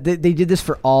 given that they did this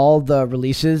for all the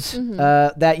releases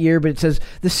that year, but it says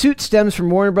the suit stems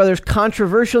from Warner Brothers'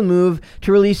 controversial move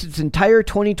to release its entire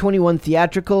 2021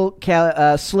 theatrical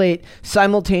slate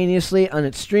simultaneously on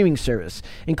its streaming service,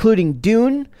 including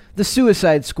Dune, The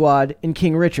Suicide Squad, and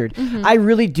King Richard. I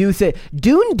really do think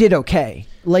Dune did okay.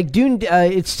 Like Dune,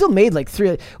 it still made like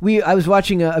three. I was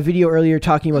watching a video earlier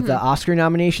talking about the Oscar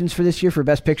nominations for this year for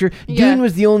Best Picture. Dune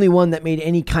was the only one that made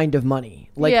any kind of money.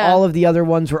 Like all of the other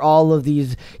ones were all of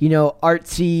these,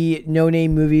 artsy,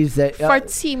 no-name movies that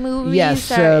fartsy movies,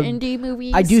 indie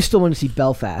movies. I do still want to see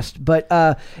Belfast, but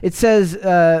it says,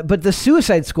 but The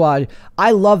Suicide Squad,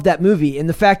 I love that movie, and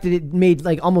the fact that it made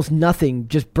like almost nothing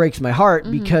just breaks my heart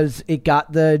because it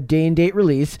got the day and date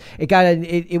release.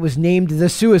 It was named The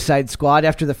Suicide Squad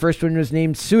after the first one was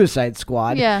named Suicide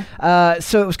Squad.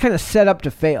 So it was kind of set up to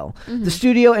fail. The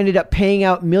studio ended up paying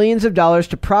out millions of dollars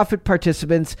to profit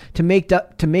participants to make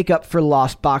up for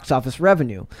lost box office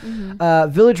revenue.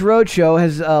 Village Roadshow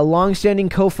has a long-standing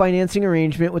co-financing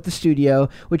arrangement with the studio,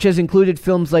 which has included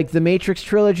films like The Matrix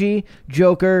Trilogy,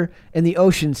 Joker, and the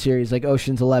Ocean series, like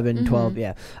Ocean's 11 and 12.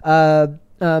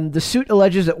 The suit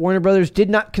alleges that Warner Brothers did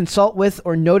not consult with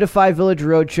or notify Village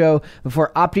Roadshow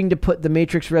before opting to put The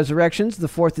Matrix Resurrections, the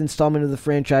fourth installment of the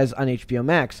franchise, on HBO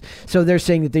Max. So they're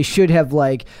saying that they should have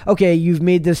okay, you've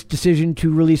made this decision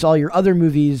to release all your other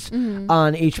movies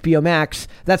on HBO Max.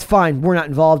 That's fine. We're not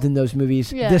involved in those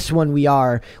movies. This one we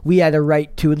are. We had a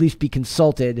right to at least be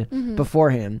consulted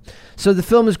beforehand. So the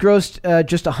film has grossed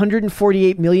just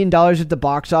 $148 million at the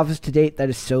box office to date. That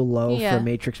is so low for a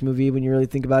Matrix movie when you really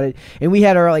think about it. And we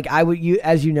had our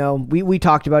as you know, we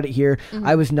talked about it here.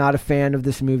 I was not a fan of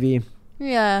this movie.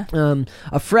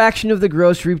 A fraction of the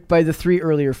gross reaped by the three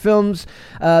earlier films.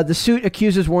 The suit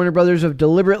accuses Warner Brothers of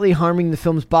deliberately harming the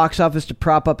film's box office to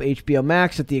prop up HBO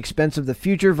Max at the expense of the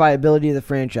future viability of the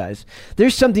franchise.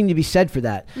 There's something to be said for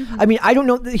that. I mean, I don't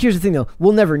know. Here's the thing, though.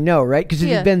 We'll never know, right? Because it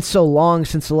had been so long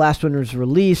since the last one was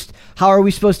released. How are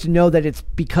we supposed to know that it's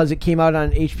because it came out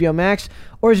on HBO Max?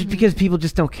 Or is it because people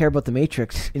just don't care about The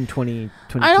Matrix in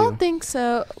 2022? I don't think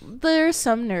so. There's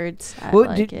some nerds that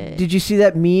like it. Did you see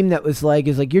that meme that was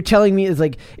you're telling me, is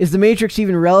The Matrix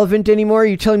even relevant anymore?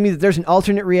 You're telling me that there's an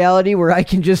alternate reality where I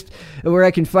can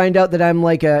find out that I'm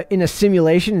in a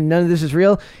simulation and none of this is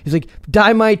real? He's like,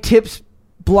 dye my tips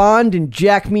blonde and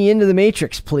jack me into the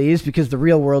Matrix, please, because the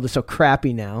real world is so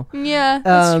crappy now. Yeah,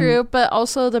 that's true. But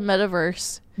also the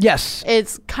metaverse. Yes.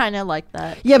 It's kind of like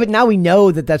that. Yeah, but now we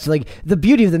know that that's the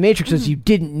beauty of the Matrix is you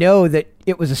didn't know that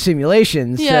it was a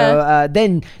simulation. So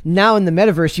then now in the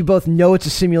metaverse, you both know it's a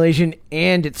simulation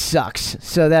and it sucks.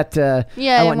 So that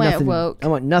I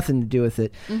want nothing to do with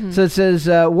it. So it says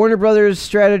Warner Brothers'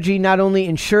 strategy not only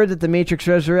ensured that The Matrix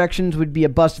Resurrections would be a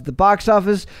bust at the box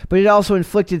office, but it also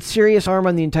inflicted serious harm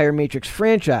on the entire Matrix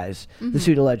franchise, the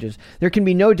suit alleges. There can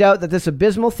be no doubt that this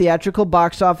abysmal theatrical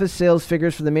box office sales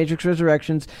figures for The Matrix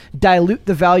Resurrections dilute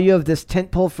the value of this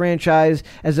tentpole franchise,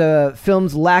 as a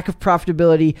film's lack of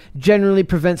profitability generally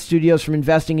prevents studios from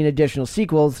investing in additional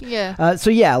sequels.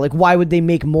 Why would they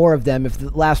make more of them if the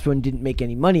last one didn't make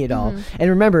any money at all? And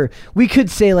remember, we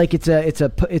could say it's a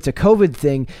COVID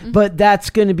thing, but that's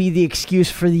going to be the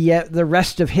excuse for the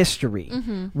rest of history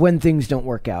when things don't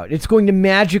work out. It's going to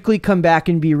magically come back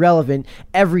and be relevant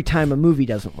every time a movie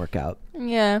doesn't work out.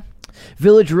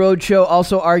 Village Roadshow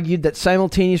also argued that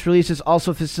simultaneous releases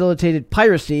also facilitated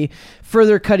piracy,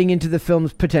 further cutting into the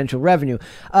film's potential revenue.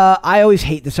 I always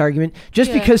hate this argument.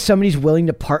 Just because somebody's willing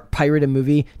to pirate a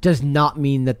movie does not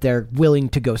mean that they're willing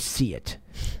to go see it.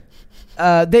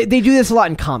 They do this a lot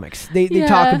in comics. They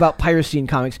talk about piracy in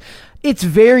comics. It's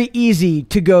very easy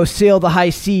to go sail the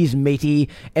high seas, matey,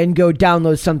 and go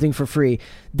download something for free.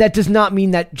 That does not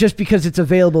mean that just because it's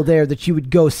available there that you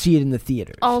would go see it in the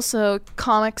theaters. Also,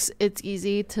 comics, it's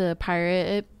easy to pirate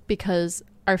it because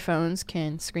our phones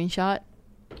can screenshot.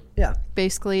 Yeah.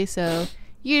 Basically, so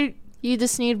you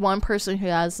just need one person who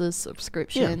has this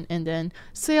subscription and then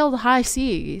sail the high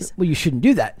seas. Well, you shouldn't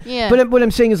do that. Yeah. But what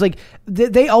I'm saying is, like,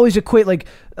 they always equate, like,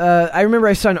 I remember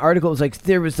I saw an article, it was like,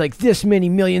 there was, like, this many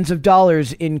millions of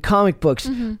dollars in comic books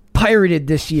pirated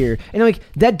this year. And, like,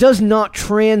 that does not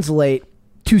translate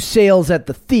to sales at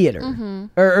the theater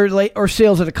or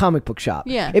sales at a comic book shop.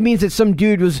 Yeah. It means that some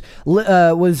dude was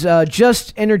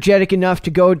just energetic enough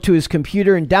to go to his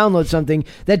computer and download something.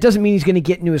 That doesn't mean he's going to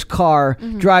get into his car,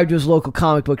 drive to his local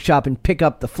comic book shop, and pick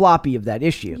up the floppy of that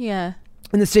issue. Yeah.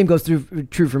 And the same goes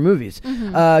true for movies.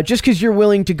 Just because you're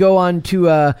willing to go on to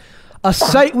a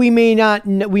site we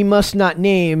must not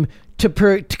name to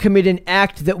commit an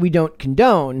act that we don't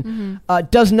condone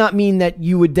does not mean that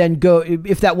you would then go,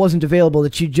 if that wasn't available,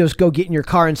 that you'd just go get in your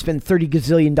car and spend $30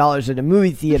 gazillion at a movie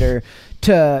theater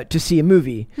to see a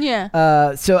movie.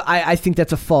 Yeah. So I think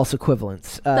that's a false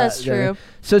equivalence. That's true.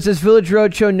 So it says Village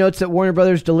Roadshow notes that Warner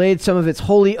Brothers delayed some of its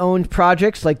wholly owned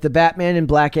projects like The Batman and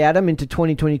Black Adam into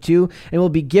 2022 and will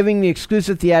be giving the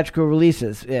exclusive theatrical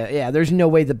releases. Yeah. There's no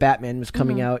way The Batman was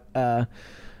coming out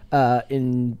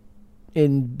in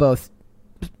both.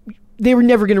 They were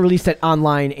never going to release that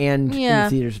online and in the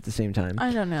theaters at the same time.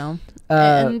 I don't know.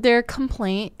 And their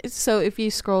complaint, so if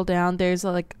you scroll down, there's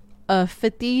like a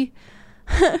 50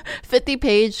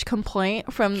 page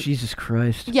complaint from... Jesus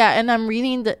Christ. Yeah, and I'm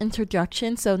reading the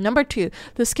introduction. So number 2,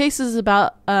 this case is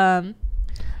about yada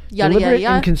deliberate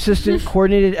and consistent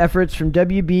coordinated efforts from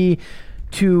WB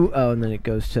to and then it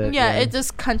goes to it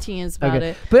just continues about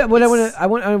it. But what I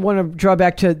want to draw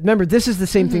back to, remember, this is the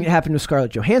same thing that happened with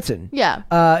Scarlett Johansson. Yeah.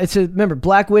 Remember,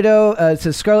 Black Widow, it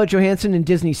says Scarlett Johansson and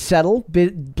Disney settle,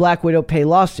 Black Widow pay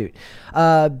lawsuit.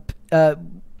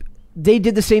 They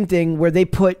did the same thing where they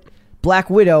put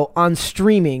Black Widow on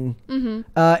streaming,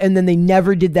 and then they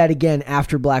never did that again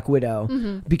after Black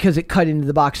Widow because it cut into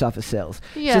the box office sales.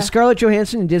 Yeah. So Scarlett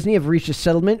Johansson and Disney have reached a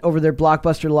settlement over their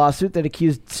blockbuster lawsuit that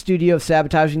accused the studio of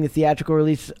sabotaging the theatrical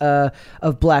release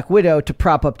of Black Widow to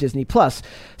prop up Disney+.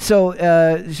 So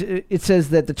it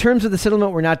says that the terms of the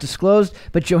settlement were not disclosed,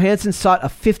 but Johansson sought a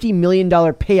 $50 million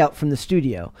payout from the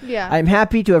studio. Yeah. I'm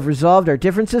happy to have resolved our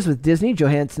differences with Disney,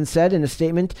 Johansson said in a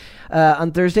statement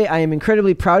on Thursday. I am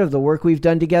incredibly proud of the work we've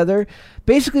done together.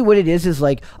 Basically what it is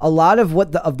like a lot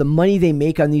of the money they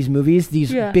make on these movies,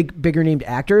 these bigger named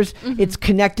actors, it's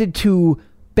connected to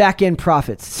back end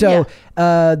profits. So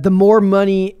the more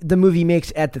money the movie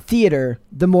makes at the theater,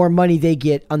 the more money they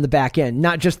get on the back end,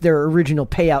 not just their original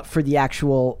payout for the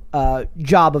actual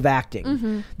job of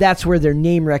acting. That's where their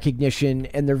name recognition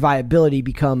and their viability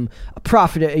become a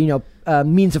profit,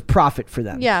 means of profit for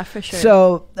them. Yeah, for sure.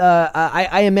 So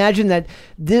I imagine that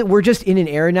we're just in an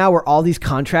era now where all these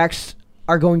contracts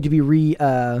are going to be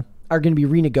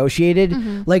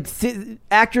renegotiated. Like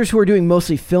actors who are doing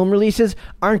mostly film releases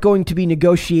aren't going to be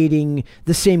negotiating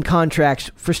the same contracts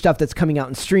for stuff that's coming out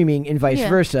in streaming and vice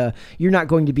versa. You're not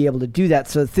going to be able to do that.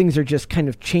 So things are just kind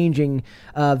of changing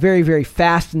very, very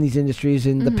fast in these industries.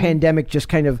 And the pandemic just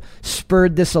kind of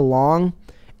spurred this along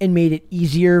and made it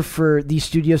easier for these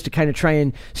studios to kind of try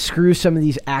and screw some of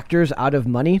these actors out of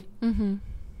money.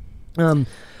 I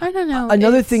don't know.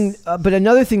 Another thing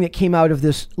that came out of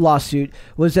this lawsuit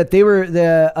was that they were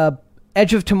the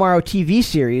Edge of Tomorrow TV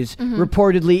series,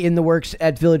 reportedly in the works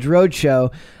at Village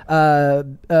Roadshow.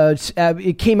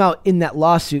 It came out in that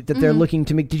lawsuit that they're looking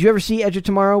to make. Did you ever see Edge of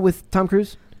Tomorrow with Tom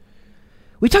Cruise?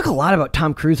 We talk a lot about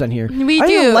Tom Cruise on here. I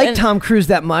don't like Tom Cruise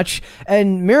that much,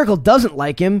 and Miracle doesn't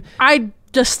like him. I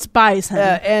despise him.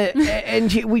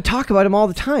 And we talk about him all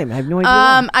the time. I have no idea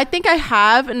why. I think I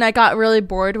have, and I got really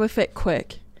bored with it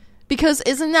quick. Because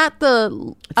isn't that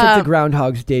the... It's like the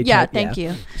Groundhog's Day Yeah, type, thank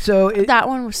you. So that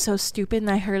one was so stupid, and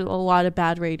I heard a lot of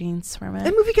bad ratings from it.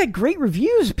 That movie got great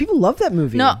reviews. People love that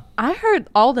movie. No, I heard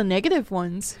all the negative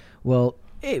ones. Well,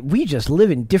 we just live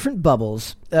in different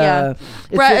bubbles. Yeah.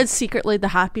 Brett is secretly the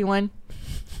happy one.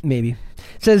 Maybe.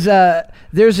 says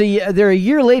they're a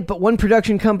year late, but one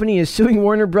production company is suing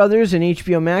Warner Brothers and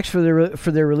HBO Max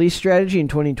for their release strategy in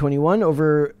 2021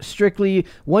 over strictly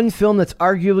one film that's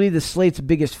arguably the slate's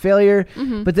biggest failure.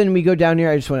 But then we go down here.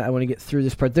 I want to get through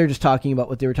this part. They're just talking about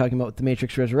what they were talking about with the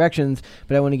Matrix Resurrections,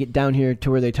 but I want to get down here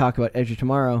to where they talk about Edge of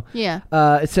Tomorrow. Yeah.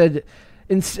 It said.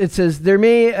 It says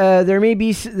that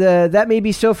may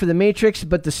be so for the Matrix,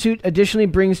 but the suit additionally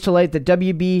brings to light that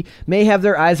WB may have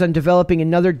their eyes on developing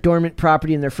another dormant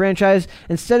property in their franchise.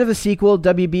 Instead of a sequel,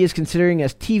 WB is considering a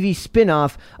TV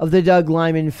spin-off of the Doug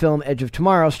Liman film Edge of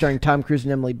Tomorrow, starring Tom Cruise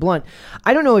and Emily Blunt.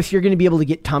 I don't know if you're going to be able to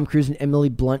get Tom Cruise and Emily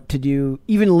Blunt to do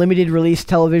even limited release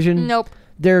television. Nope.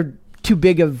 They're too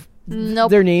big of... Nope.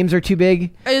 Their names are too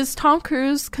big. Is Tom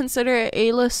Cruise considered an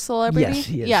A-list celebrity? Yes,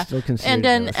 he is. Yeah. Still considered. And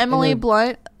then A-list. Emily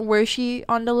Blunt, where is she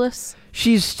on the list?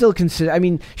 She's still considered. I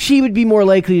mean, she would be more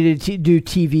likely to do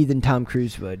TV than Tom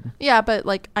Cruise would. Yeah, but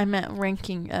like I meant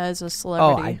ranking as a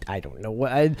celebrity. Oh, I don't know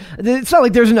what. It's not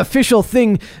like there's an official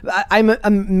thing.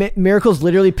 Miracle's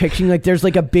literally picturing like there's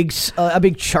like a big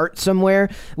chart somewhere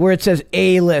where it says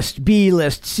A list, B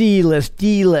list, C list,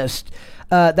 D list.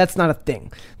 That's not a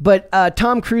thing. But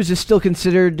Tom Cruise is still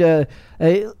considered...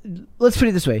 let's put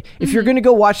it this way. If you're going to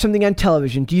go watch something on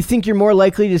television, do you think you're more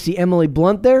likely to see Emily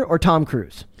Blunt there or Tom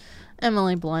Cruise?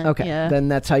 Emily Blunt, okay, yeah. Then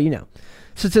that's how you know.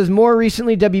 So it says, more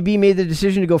recently, WB made the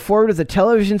decision to go forward with a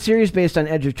television series based on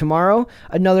Edge of Tomorrow,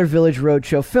 another Village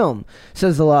Roadshow film,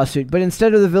 says the lawsuit. But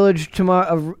instead that Village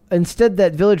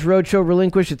Roadshow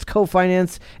relinquished its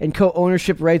co-finance and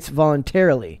co-ownership rights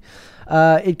voluntarily.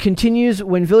 It continues,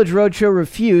 when Village Roadshow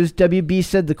refused, WB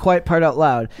said the quiet part out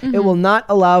loud. It will not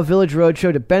allow Village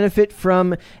Roadshow to benefit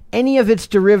from any of its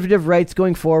derivative rights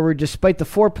going forward, despite the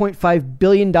 $4.5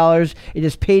 billion it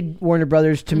has paid Warner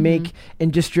Brothers to make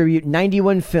and distribute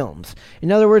 91 films. In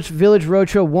other words, Village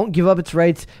Roadshow won't give up its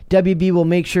rights. WB will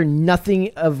make sure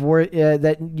nothing of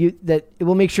that it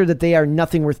will make sure that they are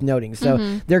nothing worth noting.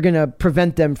 So they're going to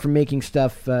prevent them from making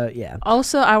stuff. Yeah.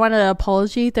 Also, I want an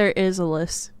apology. There is a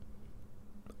list.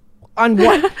 On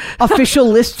what?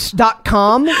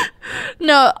 Officiallists.com?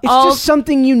 No. It's just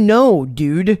something you know,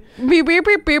 dude.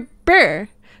 Brr.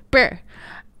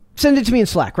 Send it to me in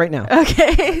Slack right now.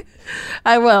 Okay.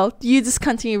 I will. You just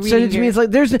continue reading. Send it to me. It's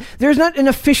like there's not an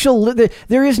official...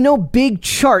 There is no big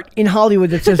chart in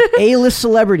Hollywood that says A-list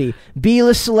celebrity,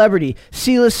 B-list celebrity,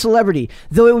 C-list celebrity.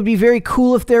 Though it would be very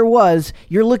cool if there was.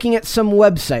 You're looking at some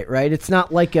website, right? It's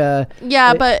not like a...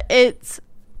 Yeah, but it's...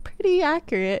 pretty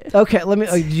accurate. Okay, let me.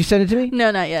 Did you send it to me? No,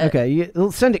 not yet. Okay,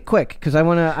 send it quick because I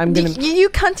want to. I'm gonna. You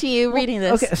continue reading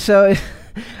this. Okay, so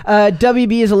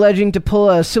WB is alleging to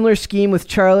pull a similar scheme with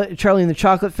Charlie and the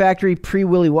Chocolate Factory the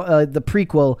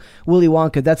prequel Willy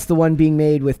Wonka. That's the one being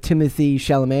made with Timothée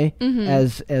Chalamet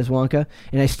as Wonka,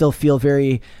 and I still feel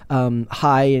very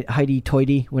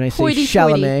hoity-toity when I say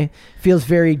Chalamet. Feels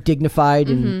very dignified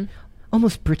and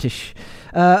almost British.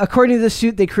 According to the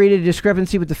suit, they created a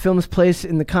discrepancy with the film's place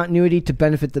in the continuity to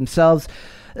benefit themselves.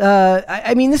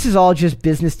 I mean, this is all just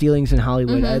business dealings in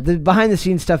Hollywood. The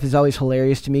behind-the-scenes stuff is always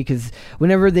hilarious to me because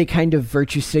whenever they kind of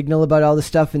virtue signal about all the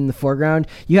stuff in the foreground,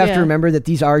 you have to remember that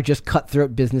these are just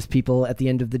cutthroat business people at the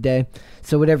end of the day.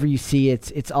 So whatever you see,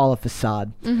 it's all a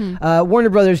facade. Warner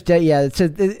Brothers, it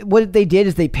said what they did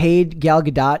is they paid Gal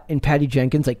Gadot and Patty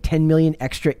Jenkins like $10 million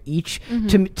extra each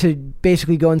to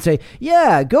basically go and say,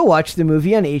 yeah, go watch the movie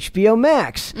on HBO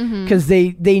Max, because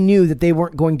they knew that they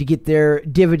weren't going to get their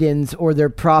dividends or their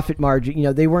profit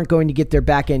margin. They weren't going to get their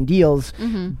back end deals,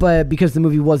 but because the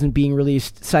movie wasn't being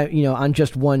released, on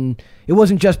just one, it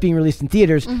wasn't just being released in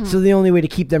theaters. So the only way to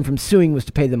keep them from suing was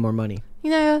to pay them more money.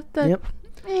 I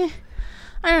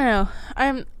don't know.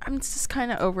 I'm just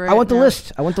kind of over it. I want the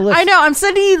list. I know. I'm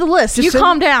sending you the list.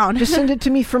 Calm down. Just send it to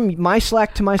me from my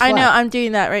Slack to my Slack. I know. I'm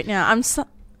doing that right now.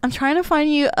 I'm trying to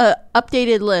find you a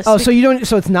updated list. Oh, so you don't?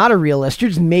 So it's not a real list. You're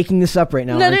just making this up right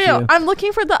now. No. I'm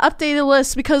looking for the updated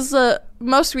list because the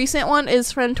most recent one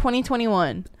is from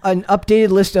 2021. An updated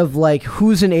list of like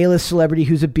who's an A-list celebrity,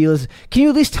 who's a B-list. Can you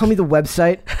at least tell me the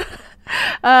website?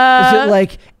 Is it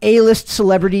like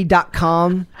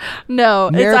alistcelebrity.com? No.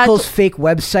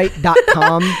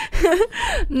 miraclesfakewebsite.com?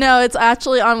 No, it's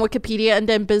actually on Wikipedia and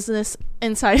then Business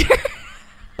Insider.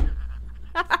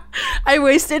 I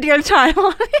wasted your time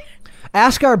on it.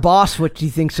 Ask our boss what he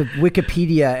thinks of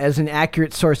Wikipedia as an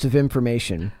accurate source of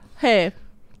information. Hey,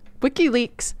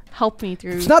 WikiLeaks helped me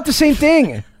through. It's not the same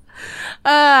thing.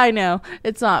 I know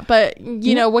it's not, but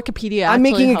Wikipedia. I'm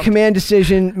making a command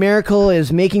decision. Miracle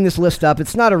is making this list up.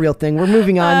 It's not a real thing. We're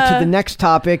moving on to the next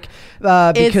topic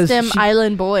because it's them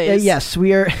island boys. Yes,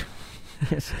 we are.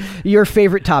 Yes. Your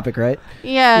favorite topic, right?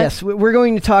 Yeah. Yes, we're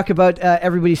going to talk about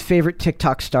everybody's favorite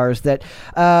TikTok stars. That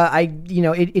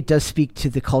it does speak to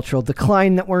the cultural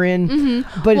decline that we're in.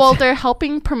 Mm-hmm. But well, they're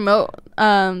helping promote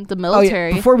the military. Oh,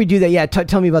 yeah. Before we do that,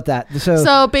 tell me about that.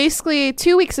 So basically,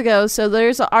 2 weeks ago,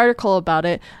 there's an article about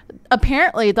it.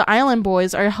 Apparently, the Island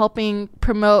Boys are helping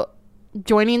promote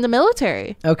joining the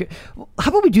military. Okay.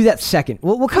 How about we do that second?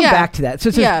 We'll come back to that. So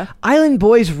it says, Island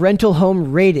Boys rental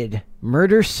home raided.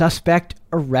 Murder suspect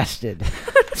arrested.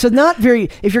 So not very...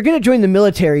 If you're going to join the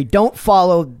military, don't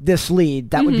follow this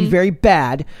lead. That would be very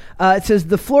bad. It says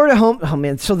the Florida home... Oh,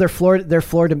 man. So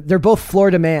they're both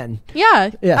Florida man.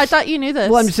 Yeah. Yes. I thought you knew this.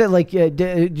 Well, I'm just saying,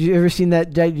 did you ever seen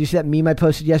that... Did you see that meme I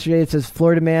posted yesterday? It says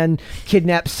Florida man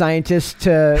kidnaps scientists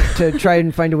to try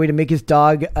and find a way to make his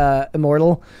dog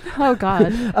immortal. Oh,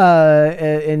 God.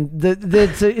 And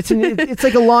it's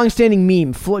like a long-standing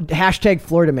meme. Hashtag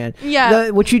Florida man. Yeah.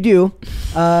 What you do...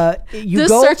 you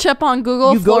just search up on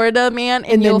Google Florida man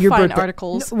and you'll find birthday.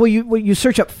 articles. Well, you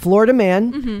search up Florida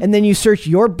man and then you search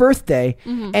your birthday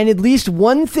and at least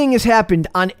one thing has happened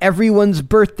on everyone's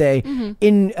birthday.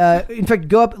 In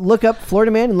fact, look up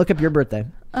Florida man and look up your birthday.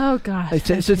 Oh, gosh.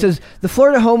 So it says the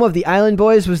Florida home of the Island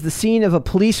Boys was the scene of a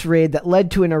police raid that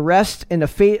led to an arrest and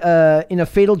in a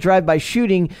fatal drive-by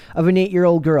shooting of an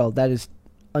 8-year-old girl. That is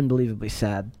unbelievably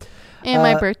sad. And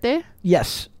my birthday?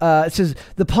 Yes. It says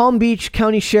the Palm Beach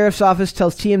County Sheriff's Office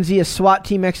tells TMZ a SWAT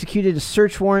team executed a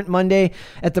search warrant Monday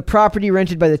at the property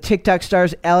rented by the TikTok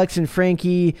stars Alex and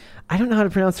Frankie. I don't know how to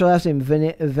pronounce their last name.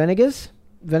 Venegas?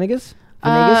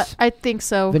 I think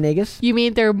so. Venegas? You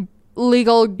mean their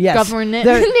legal government name?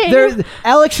 They're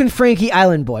Alex and Frankie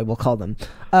Island Boy, we'll call them.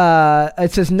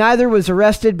 It says neither was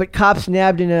arrested, but cops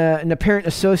nabbed an apparent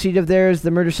associate of theirs.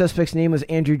 The murder suspect's name was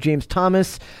Andrew James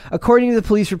Thomas. According to the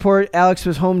police report, Alex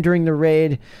was home during the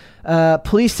raid.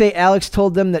 Police say Alex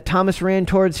told them that Thomas ran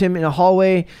towards him in a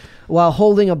hallway while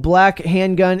holding a black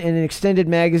handgun and an extended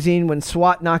magazine when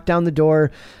SWAT knocked down the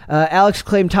door. Alex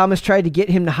claimed Thomas tried to get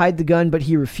him to hide the gun, but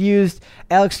he refused.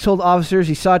 Alex told officers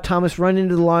he saw Thomas run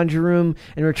into the laundry room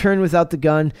and return without the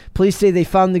gun. Police say they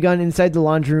found the gun inside the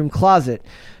laundry room closet.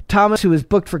 Thomas, who was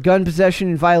booked for gun possession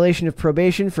in violation of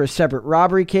probation for a separate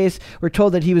robbery case, were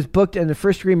told that he was booked on a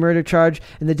first-degree murder charge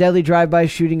in the deadly drive-by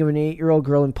shooting of an 8-year-old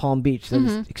girl in Palm Beach. That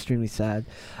is extremely sad.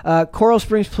 Coral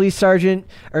Springs Police Sergeant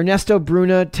Ernesto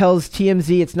Bruna tells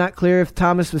TMZ it's not clear if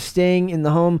Thomas was staying in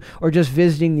the home or just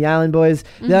visiting the Island Boys.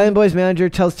 The Island Boys manager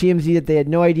tells TMZ that they had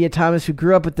no idea Thomas, who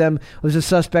grew up with them, was a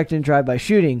suspect in a drive-by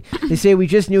shooting. They say, we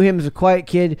just knew him as a quiet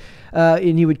kid,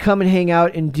 and he would come and hang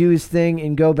out and do his thing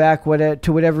and go back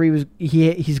to whatever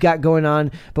he's got going on,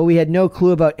 but we had no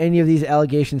clue about any of these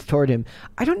allegations toward him.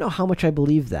 I don't know how much I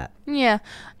believe that. Yeah.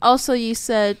 Also, you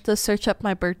said to search up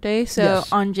my birthday. So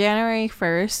yes. On January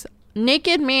 1st,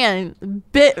 naked man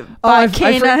bit by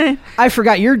canine. I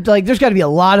forgot. You're like, there's got to be a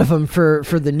lot of them for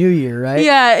the new year, right?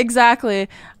 Yeah, exactly.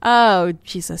 Oh,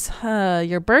 Jesus.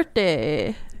 Your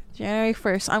birthday. January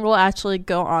 1st. I'm going to actually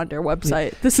go on their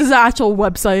website. This is an actual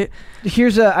website.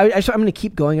 Here's I'm going to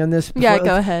keep going on this. Yeah,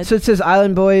 go ahead. So it says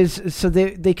Island Boys. So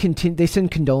they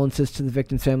send condolences to the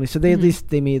victim's family. So they at least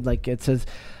they made it says.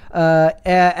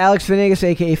 Alex Venegas,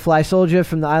 aka Fly Soldier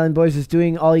from the Island Boys, is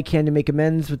doing all he can to make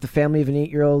amends with the family of an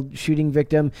 8-year-old shooting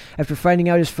victim after finding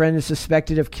out his friend is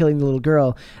suspected of killing the little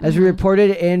girl. As we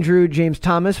reported, Andrew James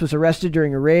Thomas was arrested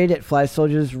during a raid at Fly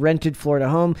Soldier's rented Florida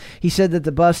home. He said that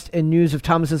the bust and news of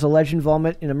Thomas's alleged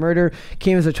involvement in a murder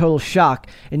came as a total shock,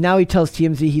 and now he tells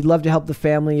TMZ he'd love to help the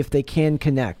family if they can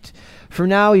connect. For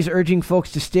now, he's urging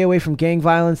folks to stay away from gang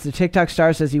violence. The TikTok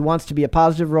star says he wants to be a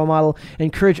positive role model and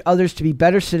encourage others to be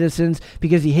better citizens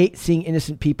because he hates seeing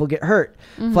innocent people get hurt.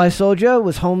 Fly Soldier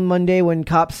was home Monday when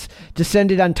cops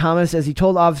descended on Thomas as he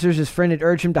told officers his friend had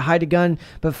urged him to hide a gun,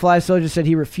 but Fly Soldier said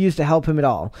he refused to help him at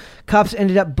all. Cops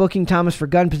ended up booking Thomas for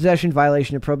gun possession,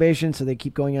 violation of probation, so they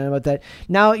keep going on about that.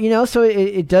 Now, so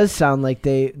it does sound like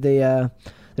they're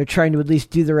trying to at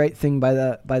least do the right thing by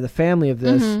the family of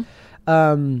this.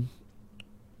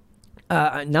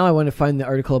 Now I want to find the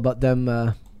article about them.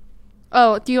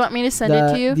 Do you want me to send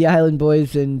it to you? The Island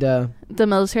Boys and the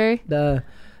military. The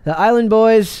Island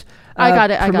Boys. I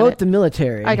got it. Promote the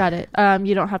military. I got it.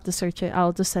 You don't have to search it.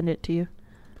 I'll just send it to you.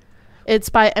 It's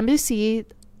by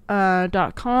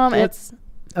NBC.com. Yep. It's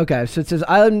okay. So it says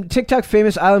TikTok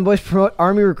famous Island Boys promote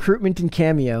Army recruitment and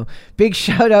cameo. Big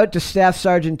shout out to Staff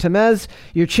Sergeant Tamez.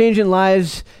 You're changing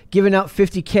lives. giving out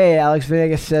 $50K, Alex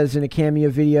Venegas says in a cameo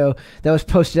video that was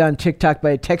posted on TikTok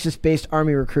by a Texas-based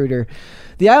Army recruiter.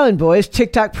 The Island Boys,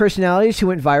 TikTok personalities who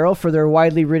went viral for their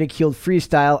widely ridiculed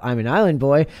freestyle, "I'm an Island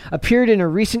Boy," appeared in a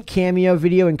recent cameo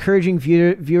video encouraging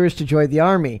viewers to join the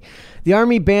Army. The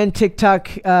Army banned TikTok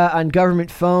on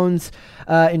government phones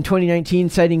in 2019,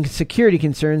 citing security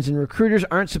concerns, and recruiters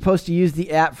aren't supposed to use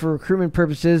the app for recruitment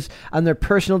purposes on their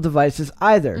personal devices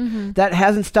either. That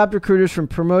hasn't stopped recruiters from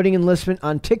promoting enlistment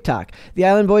on TikTok. The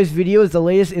Island Boys video is the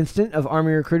latest instance of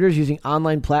Army recruiters using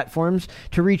online platforms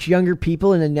to reach younger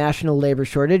people in a national labor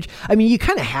shortage. I mean, you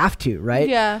kind of have to, right?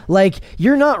 Yeah. Like,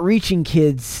 you're not reaching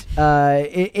kids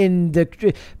in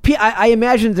the... I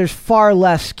imagine there's far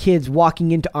less kids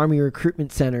walking into Army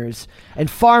recruitment centers and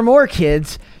far more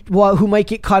kids who might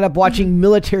get caught up watching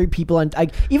military people on...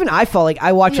 even I felt like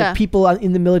I watch people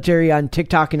in the military on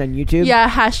TikTok and on YouTube. Yeah,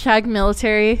 hashtag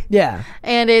military. Yeah.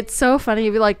 And it's so funny.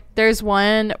 Like, there's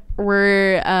one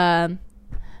where...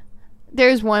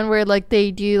 like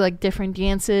they do like different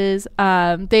dances.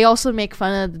 They also make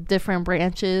fun of the different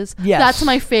branches. Yes. That's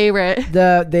my favorite.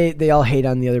 They all hate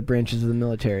on the other branches of the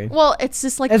military. Well, it's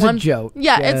just like as one a joke.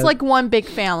 Yeah, it's like one big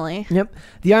family. Yep.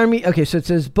 The Army. Okay, so it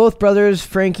says both brothers,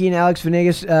 Frankie and Alex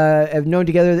Venegas, have known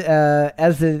together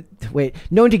as the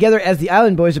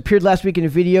Island Boys, appeared last week in a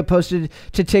video posted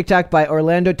to TikTok by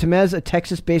Orlando Temez, a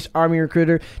Texas-based Army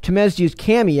recruiter. Temez used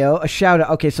Cameo, a shout-out.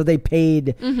 Okay, so they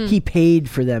paid. He paid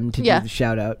for them to do the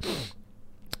shout-out.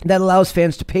 That allows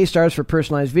fans to pay stars for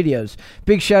personalized videos.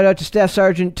 Big shout-out to Staff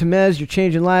Sergeant Temez. You're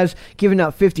changing lives, giving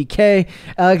out $50K.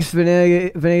 Alex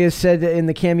Venegas said in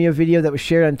the Cameo video that was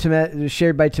shared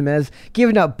by Temez,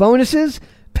 giving out bonuses,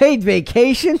 paid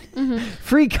vacation,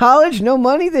 free college, no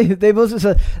money. They both,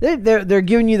 so they're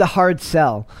giving you the hard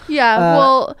sell. Yeah.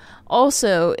 Well,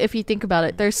 also, if you think about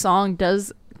it, their song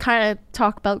does kind of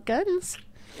talk about guns.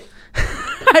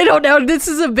 I don't know. This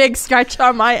is a big stretch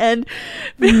on my end.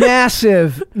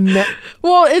 Massive.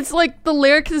 Well, it's like the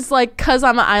lyric is like, "Cause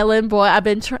I'm an island boy. I've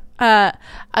been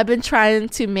trying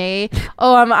to make.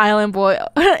 Oh, I'm an island boy,"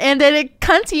 and then it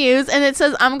continues and it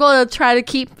says, "I'm going to try to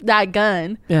keep that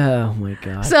gun." Oh my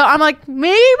god. So I'm like,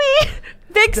 maybe.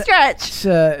 Big stretch.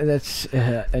 That's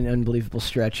an unbelievable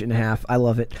stretch and a half. I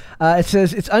love it. It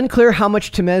says it's unclear how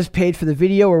much Temez paid for the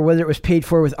video or whether it was paid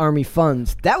for with Army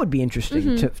funds. That would be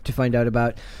interesting to find out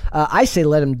about. I say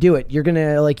let him do it. You're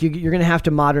gonna have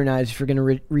to modernize if you're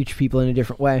gonna reach people in a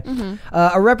different way.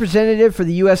 A representative for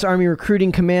the U.S. Army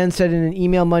Recruiting Command said in an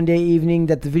email Monday evening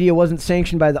that the video wasn't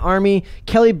sanctioned by the Army.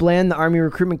 Kelly Bland, the Army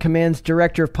Recruitment Command's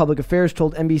Director of Public Affairs,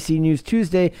 told NBC News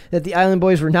Tuesday that the Island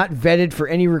Boys were not vetted for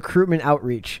any recruitment outreach.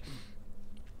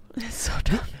 It's so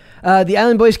dumb. The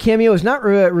Island Boys cameo is not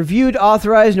reviewed,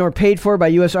 authorized, nor paid for by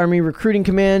U.S. Army Recruiting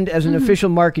Command as an official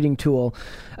marketing tool.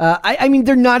 I mean,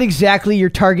 they're not exactly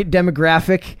your target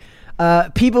demographic.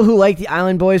 People who like the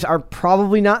Island Boys are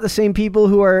probably not the same people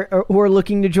who are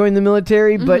looking to join the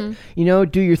military, but,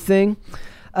 do your thing.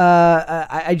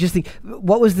 I just think,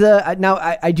 what was the... now,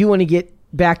 I do want to get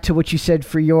back to what you said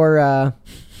for your...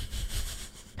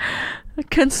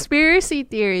 conspiracy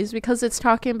theories, because it's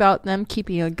talking about them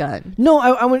keeping a gun. No,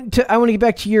 I want to get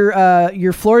back to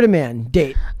your Florida Man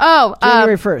date. Oh,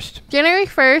 January 1st. January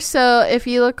 1st. So if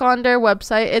you look on their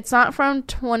website, it's not from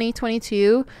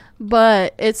 2022,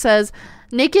 but it says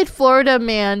naked Florida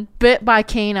man bit by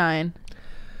canine.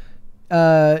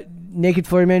 Naked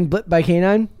Florida man bit by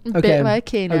canine? Okay. Bit by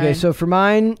canine. Okay, so for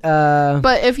mine...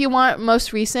 but if you want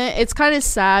most recent, it's kind of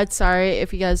sad. Sorry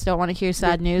if you guys don't want to hear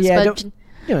sad news. Yeah, but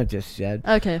just sad.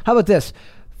 Okay. How about this?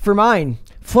 For mine,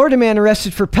 Florida man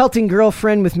arrested for pelting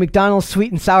girlfriend with McDonald's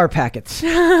sweet and sour packets.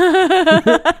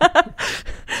 That's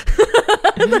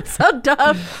so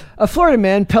dumb. A Florida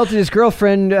man pelted his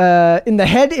girlfriend in the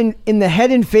head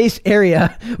and face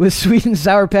area with sweet and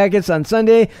sour packets on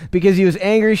Sunday because he was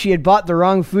angry she had bought the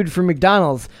wrong food from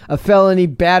McDonald's. A felony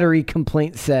battery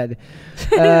complaint said.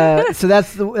 So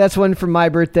that's one from my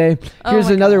birthday. Here's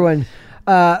another one.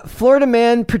 Florida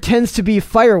man pretends to be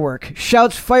firework,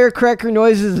 shouts firecracker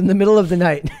noises in the middle of the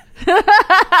night.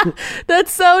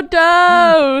 That's so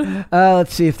dumb.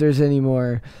 Let's see if there's any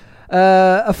more.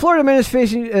 A Florida man is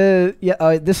facing...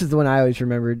 this is the one I always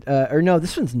remembered. No,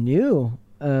 this one's new.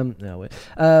 No, wait.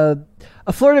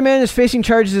 A Florida man is facing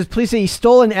charges as police say he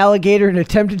stole an alligator and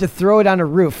attempted to throw it on a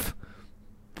roof.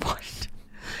 What?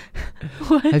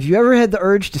 Have you ever had the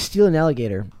urge to steal an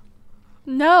alligator?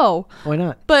 No. Why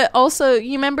not? But also,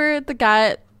 you remember the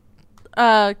guy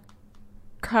at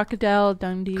Crocodile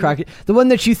Dundee? The one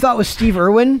that you thought was Steve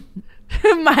Irwin?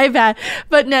 My bad.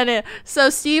 But no.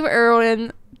 So Steve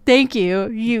Irwin, thank you.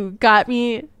 You got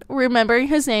me remembering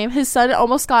his name. His son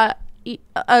almost got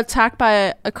attacked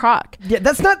by a croc. Yeah,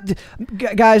 that's not...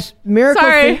 Guys,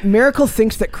 Miracle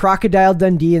thinks that Crocodile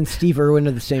Dundee and Steve Irwin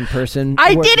are the same person.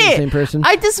 I did it! The same person.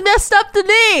 I just messed up the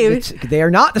name. They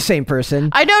are not the same person.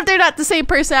 I know they're not the same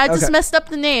person. I just messed up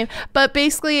the name. But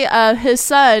basically, his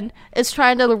son is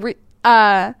trying to...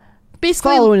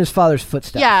 basically following his father's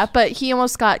footsteps. Yeah, but he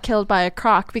almost got killed by a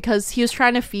croc because he was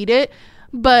trying to feed it,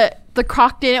 but the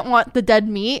croc didn't want the dead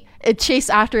meat. It chased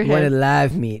after him. Wanted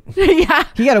live meat. Yeah.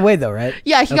 He got away though, right?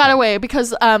 Yeah, he got away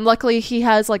because luckily he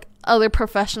has like other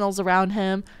professionals around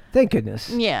him. Thank goodness.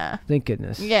 Yeah. Thank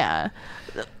goodness. Yeah.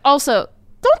 Also,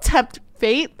 don't tempt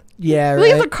fate. Yeah, right.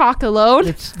 Leave the croc alone.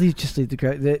 Just leave the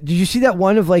croc. Did you see that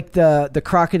one of like the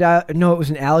crocodile? No, it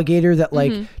was an alligator that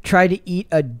like tried to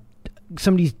eat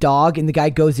somebody's dog, and the guy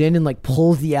goes in and like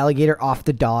pulls the alligator off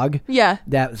the dog. Yeah.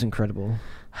 That was incredible.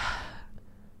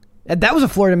 And that was a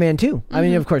Florida man too. I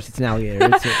mean, of course, it's an alligator.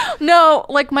 No,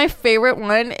 like my favorite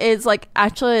one is like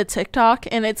actually a TikTok,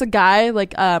 and it's a guy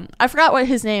like I forgot what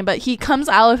his name, but he comes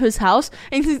out of his house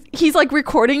and he's like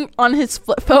recording on his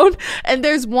flip phone. And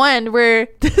there's one where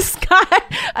this guy,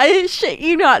 I shit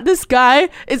you not, this guy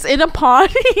is in a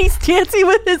pond. He's dancing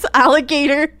with his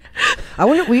alligator. I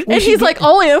wonder. And he's like,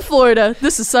 only in Florida.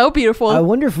 This is so beautiful. I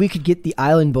wonder if we could get the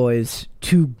Island Boys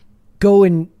to go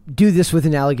and do this with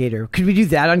an alligator. Could we do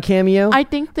that on Cameo? I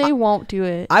think they won't do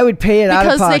it. I would pay it out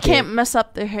of pocket. Because they can't mess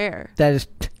up their hair. That is...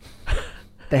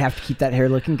 They have to keep that hair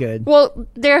looking good. Well,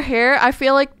 their hair, I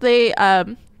feel like they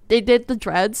did the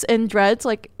dreads. And dreads,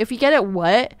 like, if you get it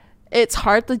wet, it's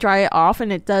hard to dry it off,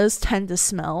 and it does tend to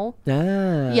smell.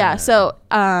 Ah. Yeah, so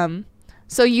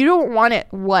you don't want it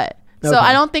wet. So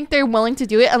I don't think they're willing to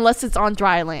do it unless it's on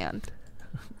dry land.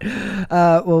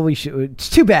 Well, we should... It's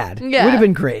too bad. Yeah. It would have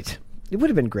been great. It would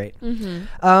have been great. We're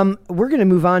going to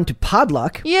move on to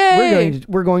Podluck. Yay!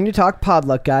 We're going to talk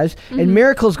Podluck, guys. And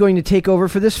Miracle's going to take over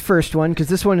for this first one because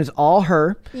this one is all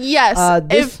her.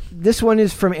 Yes. This one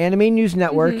is from Anime News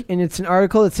Network, and it's an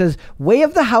article that says, Way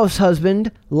of the House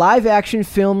Husband, live action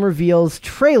film reveals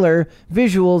trailer,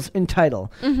 visuals, and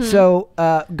title. So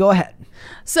go ahead.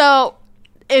 So...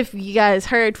 if you guys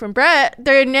heard from Brett,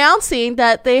 they're announcing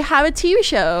that they have a TV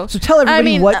show. So tell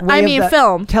everybody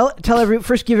film.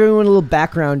 First give everyone a little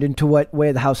background into what Way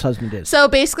of the House Husband is. So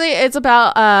basically it's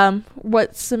about,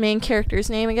 what's the main character's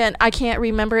name again? I can't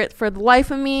remember it for the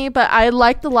life of me, but I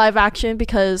like the live action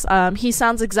because, he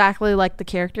sounds exactly like the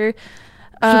character.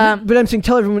 But I'm saying,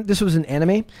 tell everyone this was an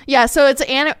anime. Yeah, so it's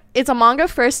a manga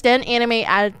first, then anime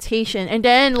adaptation, and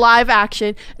then live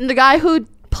action. And the guy who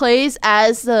plays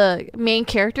as the main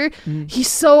character, he's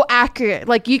so accurate.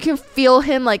 Like, you can feel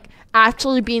him like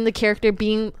actually being the character,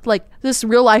 being like this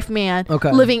real life man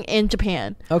living in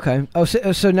Japan. Okay. Oh,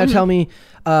 so now tell me,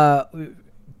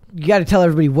 you got to tell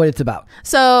everybody what it's about.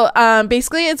 So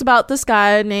basically it's about this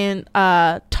guy named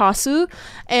Tasu,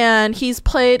 and he's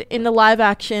played in the live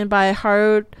action by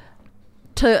Haru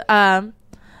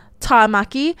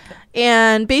Tamaki,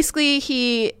 and basically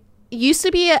he used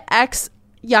to be an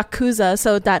ex-Yakuza,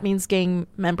 so that means gang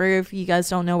member, if you guys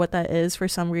don't know what that is for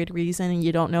some weird reason and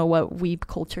you don't know what weeb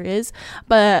culture is.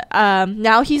 But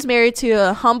now he's married to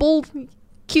a humble,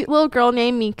 cute little girl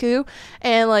named Miku,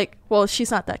 and like, well,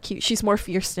 she's not that cute, she's more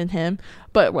fierce than him,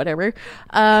 but whatever.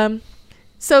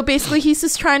 So basically he's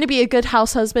just trying to be a good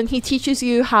house husband. He teaches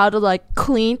you how to like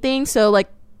clean things. So like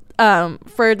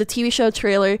for the TV show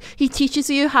trailer, he teaches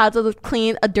you how to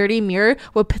clean a dirty mirror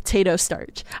with potato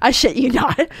starch. I shit you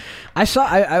not. I saw.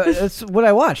 That's what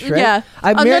I watched, right? Yeah.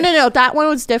 No. That one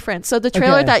was different. So the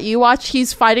trailer that you watched,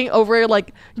 he's fighting over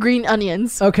like green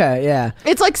onions. Okay, yeah.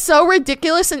 It's like so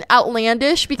ridiculous and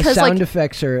outlandish because the sound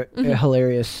effects are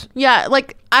hilarious. Yeah,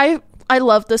 like I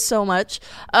love this so much.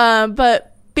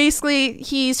 But basically,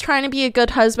 he's trying to be a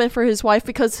good husband for his wife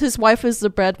because his wife is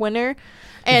the breadwinner.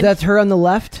 And that's her on the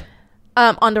left.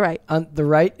 On the right. On the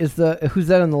right is who's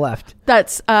that on the left?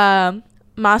 That's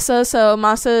Masa. So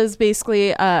Masa is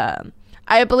basically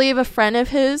I believe a friend of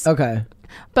his. Okay.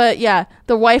 But yeah,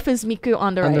 the wife is Miku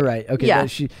on the right. On the right. Okay. Yeah.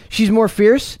 She's more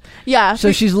fierce. Yeah.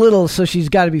 So she's little, so she's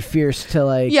got to be fierce to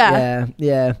like. Yeah.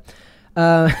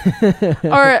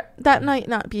 Or that might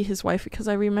not be his wife because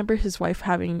I remember his wife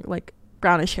having like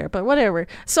brownish hair, but whatever.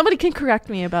 Somebody can correct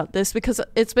me about this because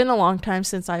it's been a long time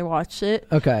since I watched it.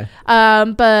 Okay.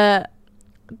 But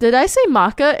did I say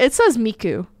Maka? It says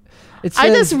Miku. I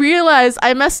just realized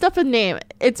I messed up a name.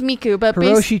 It's Miku, but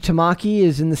Hiroshi Tamaki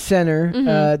is in the center.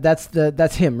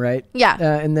 That's him, right? Yeah.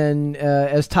 And then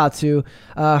as Tatsu,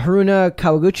 Haruna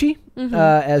Kawaguchi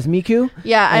as Miku.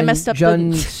 Yeah, I messed up.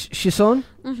 Jun Shison.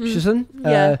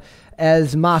 Yeah.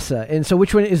 As Masa. And so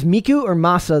which one is Miku or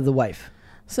Masa the wife?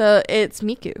 So it's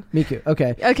Miku. Miku.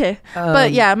 Okay. Okay.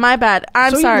 But yeah, my bad.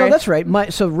 I'm sorry. No, that's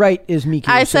right. So right is Miku.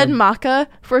 I said Maka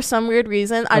for some weird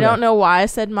reason. I don't know why I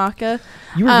said Maka.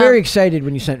 You were very excited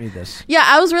when you sent me this. Yeah,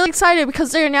 I was really excited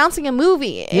because they're announcing a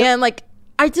movie. Yep. And like,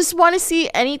 I just want to see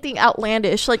anything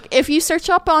outlandish. Like, if you search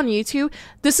up on YouTube,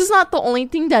 this is not the only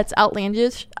thing that's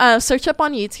outlandish. Search up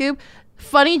on YouTube,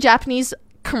 funny Japanese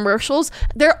commercials.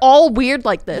 They're all weird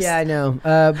like this. Yeah, I know.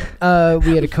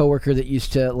 We had a coworker that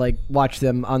used to like watch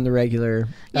them on the regular.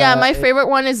 Yeah, my favorite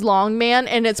one is Long Man,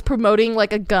 and it's promoting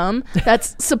like a gum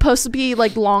that's supposed to be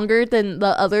like longer than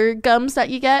the other gums that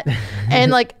you get.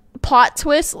 And like plot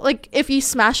twist, like if you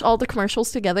smash all the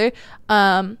commercials together,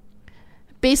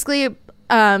 basically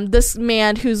this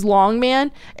man who's Long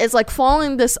Man is like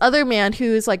following this other man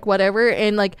who's like whatever,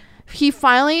 and like he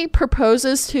finally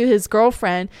proposes to his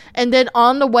girlfriend, and then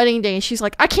on the wedding day she's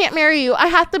like, I can't marry you, I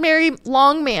have to marry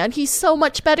Long Man, he's so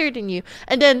much better than you.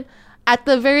 And then at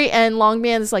the very end, Long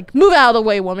Man is like, move out of the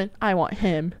way, woman, I want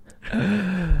him.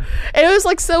 It was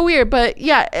like so weird. But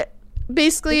yeah,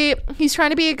 basically he's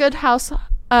trying to be a good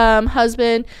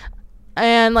husband,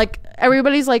 and like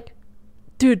everybody's like,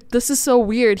 dude, this is so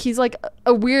weird, he's like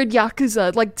a weird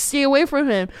yakuza, like stay away from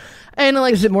him. And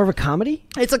like, is it more of a comedy?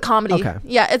 It's a comedy. Okay.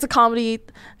 Yeah, it's a comedy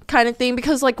kind of thing,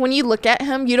 because like when you look at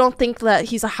him, you don't think that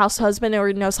he's a house husband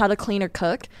or knows how to clean or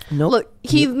cook. Nope. Look,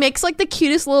 he makes like the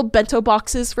cutest little bento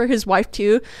boxes for his wife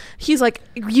too. He's like,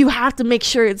 you have to make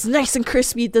sure it's nice and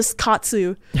crispy, this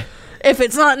katsu. If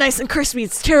it's not nice and crispy,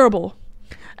 it's terrible.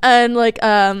 And like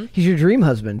he's your dream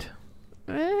husband.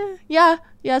 Yeah,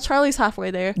 Charlie's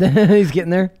halfway there. He's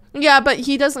getting there. Yeah, but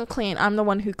he doesn't clean. I'm the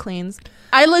one who cleans.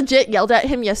 I legit yelled at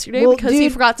him yesterday because he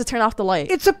forgot to turn off the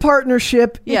light. It's a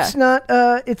partnership. Yeah.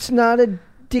 It's not a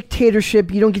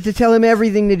dictatorship. You don't get to tell him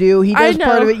everything to do. He does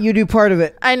part of it, you do part of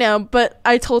it. I know, but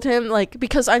I told him, like,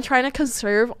 because I'm trying to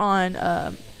conserve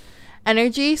on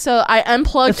energy, so I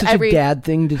unplugged That's such a dad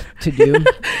thing to do.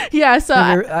 Yeah, so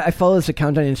I follow this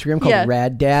account on Instagram called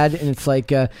Rad Dad, and it's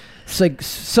like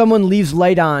someone leaves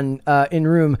light on in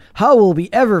room. How will we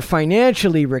ever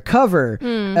financially recover?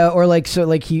 Or like, so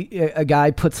like a guy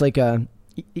puts like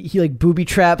he like booby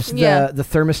traps the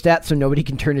thermostat so nobody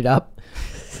can turn it up.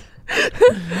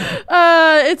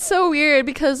 It's so weird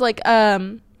because like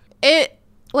it.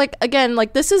 Like, again,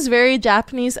 like, this is very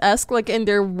Japanese-esque, like, in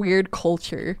their weird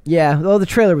culture. Yeah, well, the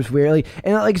trailer was weird.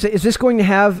 And like I said, is this going to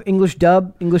have English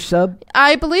sub?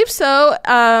 I believe so.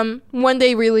 When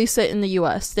they release it in the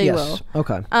U.S., they will.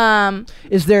 Okay.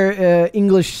 Is there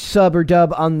English sub or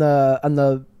dub on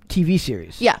the TV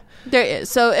series? Yeah, there is.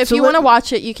 So if you want to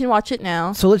watch it, you can watch it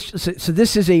now. So so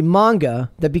this is a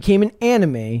manga that became an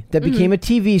anime that became a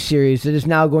TV series that is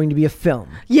now going to be a film.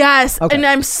 Yes, okay. And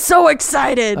I'm so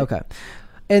excited. Okay.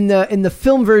 And the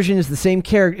film version is the same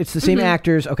character. It's the same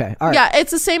actors. Okay, all right. Yeah,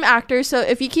 it's the same actors. So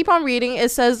if you keep on reading, it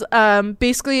says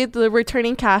basically the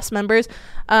returning cast members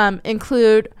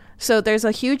include. So there's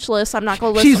a huge list. I'm not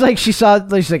going to list. She's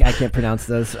like, I can't pronounce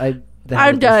this.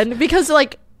 I'm done because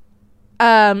like,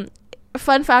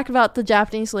 fun fact about the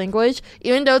Japanese language: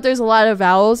 even though there's a lot of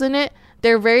vowels in it,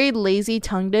 they're very lazy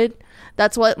tongued.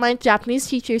 That's what my Japanese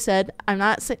teacher said. I'm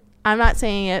not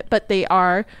saying it, but they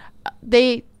are.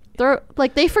 They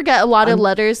forget a lot of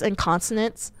letters and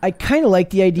consonants. I kind of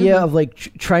like the idea of like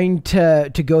trying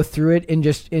to go through it and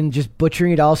just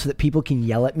butchering it all so that people can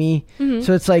yell at me.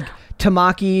 So it's like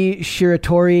Tamaki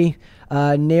Shiratori,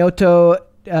 Naoto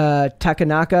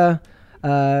Takanaka,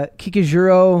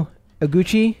 Kikijiro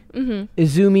Oguchi,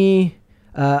 Izumi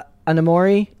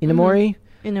Inamori,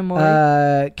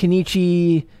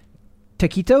 Kenichi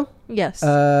Takito. Yes.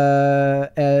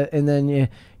 And then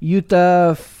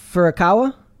Yuta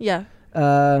Furukawa. Yeah.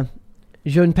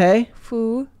 Junpei.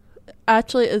 Fu.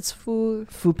 Actually, it's Fu.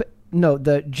 No,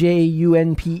 the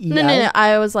Junpei. No.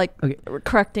 I was like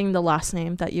correcting the last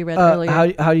name that you read earlier.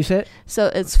 How do you say it? So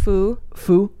it's Fu.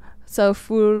 So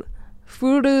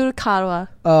Furukawa.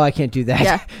 Oh, I can't do that.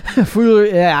 Yeah.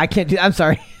 I can't do. I'm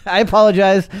sorry. I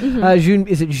apologize.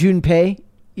 Is it Junpei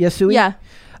Yasui? Yeah.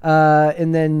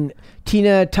 And then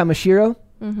Tina Tamashiro.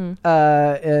 And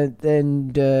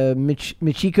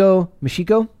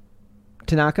Michiko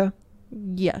Tanaka.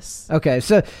 Yes. Okay,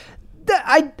 so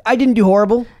I didn't do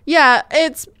horrible. Yeah,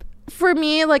 it's for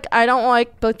me, like, I don't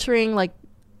like butchering like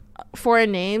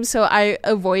foreign names, so I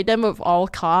avoid them at all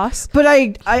costs. But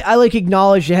I like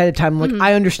acknowledged ahead of time. Like,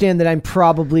 I understand that I'm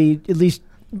probably at least.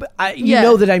 You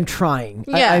know that I'm trying.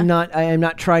 Yeah. I am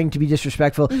not trying to be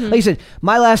disrespectful. Like I said,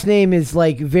 my last name is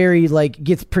like very like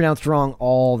gets pronounced wrong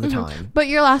all the time. But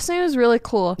your last name is really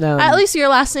cool. At least your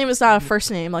last name is not a first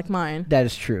name like mine. That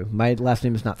is true. My last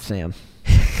name is not Sam.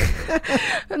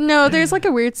 No, there's like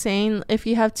a weird saying: if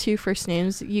you have 2 first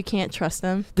names, you can't trust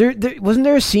them. There wasn't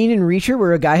there a scene in Reacher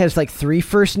where a guy has like 3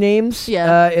 first names?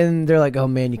 Yeah. And they're like, oh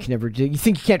man, you can never do. You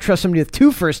think you can't trust somebody with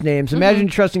 2 first names? Imagine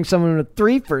trusting someone with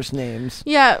 3 first names.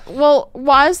 Yeah. Well,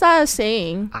 why is that a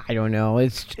saying? I don't know.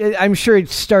 I'm sure it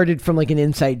started from like an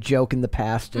inside joke in the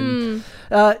past. And,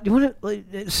 do you want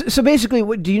to? So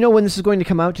basically, do you know when this is going to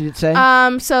come out? Did it say?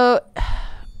 So.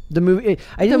 The movie.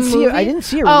 I didn't see a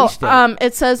release date.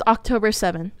 It says October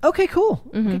 7th. Okay, cool.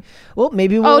 Okay. Well,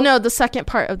 maybe we'll... Oh, no, the second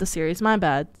part of the series. My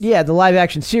bad. Yeah, the live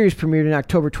action series premiered in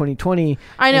October 2020.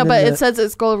 I know, but it says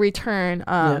it's going to return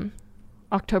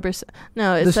October...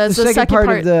 No, it says the second part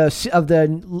of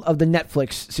the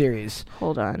Netflix series.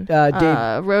 Hold on.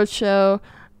 Roadshow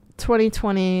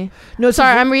 2020. No,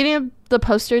 sorry, I'm reading the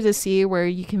poster to see where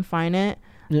you can find it.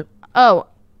 Yep. Oh,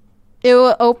 it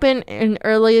will open in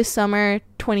early summer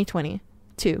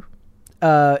 2022.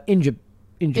 In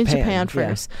Japan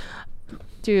first. Yeah.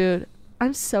 Dude,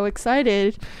 I'm so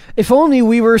excited. If only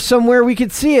we were somewhere we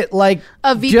could see it, like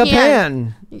a VPN.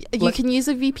 Japan. You can use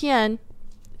a VPN.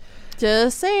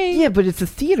 Just saying. Yeah, but it's a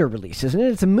theater release, isn't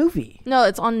it? It's a movie. No,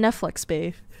 it's on Netflix,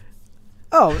 babe.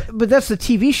 Oh, but that's the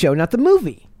TV show, not the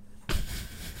movie.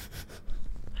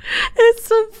 It's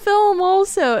a film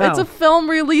also. Oh. It's a film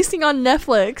releasing on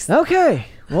Netflix. Okay.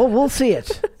 Well, we'll see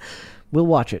it. We'll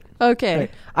watch it. Okay.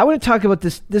 Right. I want to talk about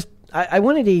this. I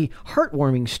wanted a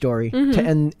heartwarming story to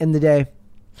end the day.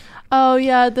 Oh,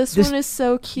 yeah. This one is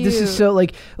so cute. This is so,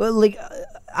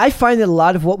 I find that a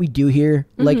lot of what we do here,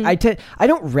 I try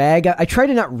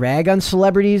to not rag on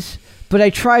celebrities, but I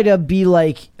try to be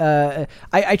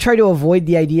I try to avoid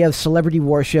the idea of celebrity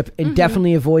worship and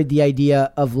definitely avoid the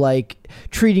idea of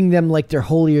treating them like they're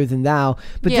holier than thou.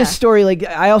 But this story,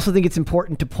 I also think it's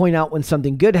important to point out when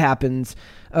something good happens.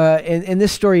 And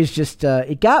this story is just,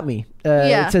 it got me.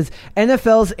 It says,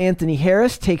 NFL's Anthony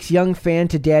Harris takes young fan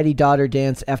to daddy-daughter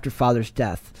dance after father's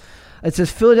death. It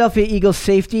says Philadelphia Eagles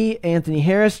safety Anthony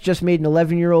Harris just made an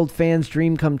 11-year-old fan's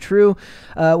dream come true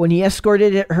when he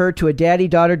escorted her to a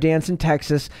daddy-daughter dance in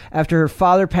Texas after her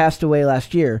father passed away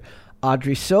last year.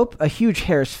 Audrey Soap, a huge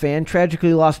Harris fan,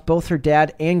 tragically lost both her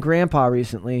dad and grandpa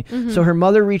recently, so her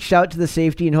mother reached out to the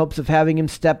safety in hopes of having him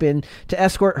step in to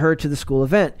escort her to the school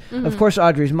event. Of course,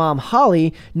 Audrey's mom,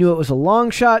 Holly, knew it was a long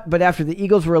shot, but after the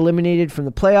Eagles were eliminated from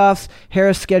the playoffs,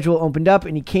 Harris' schedule opened up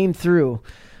and he came through.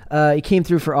 He came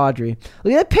through for Audrey.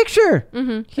 Look at that picture.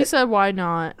 He said, why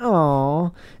not? Aw.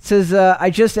 It says, I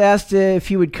just asked if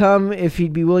he would come, if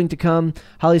he'd be willing to come.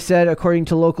 Holly said, according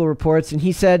to local reports. And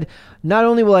he said, not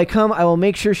only will I come, I will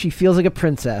make sure she feels like a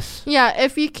princess. Yeah,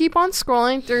 if you keep on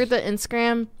scrolling through the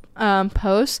Instagram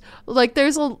posts,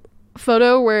 there's a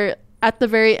photo where at the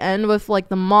very end with,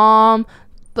 the mom,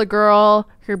 the girl,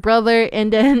 her brother,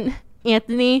 and then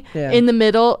Anthony in the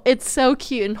middle. It's so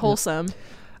cute and wholesome.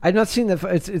 I've not seen that.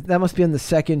 That must be on the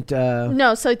second.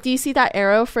 No, so do you see that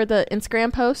arrow for the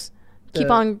Instagram post? Keep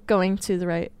on going to the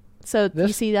right. So do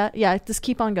you see that? Yeah, just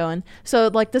keep on going. So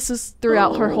this is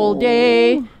throughout her whole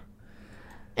day,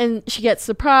 and she gets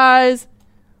surprised.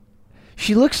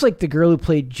 She looks like the girl who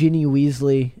played Ginny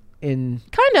Weasley in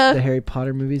the Harry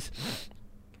Potter movies.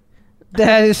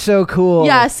 That is so cool.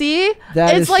 Yeah, see,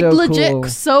 it's so legit cool.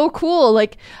 So cool.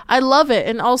 I love it,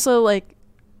 and also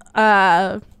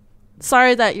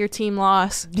sorry that your team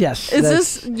lost. Yes. Is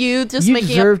this you just making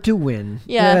You deserve to win.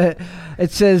 Yeah. It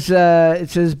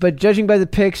says, but judging by the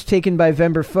pics taken by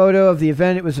Vember Photo of the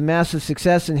event, it was a massive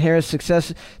success, and Harris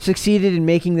succeeded in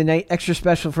making the night extra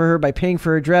special for her by paying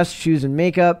for her dress, shoes, and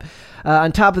makeup.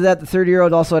 On top of that, the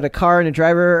 30-year-old also had a car and a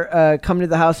driver come to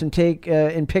the house and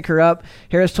pick her up.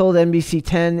 Harris told NBC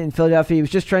 10 in Philadelphia he was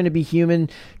just trying to be human,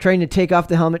 trying to take off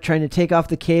the helmet, trying to take off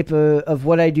the cape of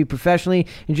what I do professionally,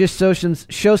 and just show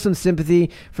some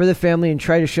sympathy for the family and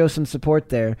try to show some support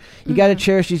there. You got to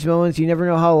cherish these moments. You never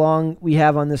know how long we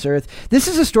have on this earth. This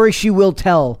is a story she will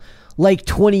tell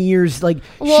 20 years, she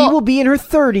will be in her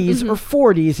 30s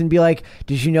or 40s and be like,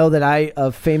 did you know that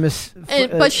a famous...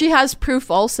 but she has proof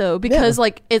also because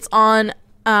it's on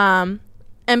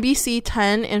NBC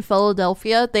 10 in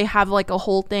Philadelphia. They have a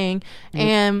whole thing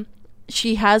and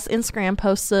she has Instagram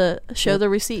posts to show the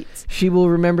receipts. She will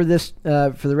remember this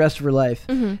for the rest of her life.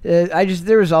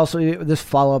 There was also this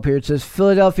follow-up here. It says,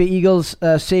 Philadelphia Eagles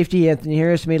safety Anthony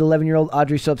Harris made 11-year-old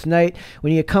Audrey Soap's night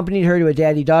when he accompanied her to a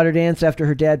daddy-daughter dance after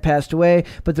her dad passed away.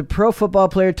 But the pro football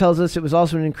player tells us it was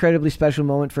also an incredibly special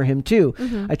moment for him, too.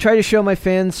 I try to show my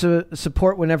fans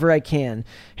support whenever I can,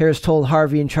 Harris told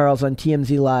Harvey and Charles on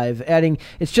TMZ Live, adding,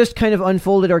 it's just kind of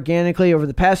unfolded organically. Over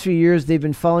the past few years, they've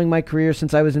been following my career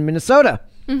since I was in Minnesota.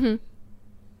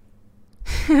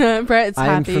 Brett's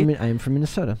happy. I am from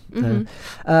Minnesota.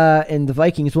 And the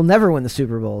Vikings will never win the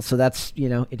Super Bowl. So that's,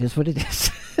 it is what it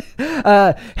is.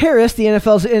 Harris, the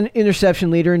NFL's interception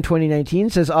leader in 2019,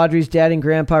 says Audrey's dad and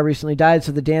grandpa recently died.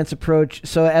 So as the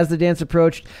dance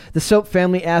approached, the Soap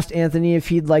family asked Anthony if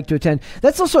he'd like to attend.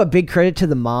 That's also a big credit to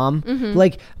the mom.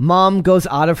 Like, mom goes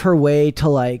out of her way to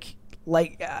like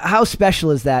how special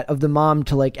is that of the mom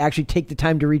to like actually take the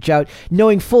time to reach out,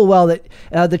 knowing full well that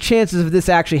the chances of this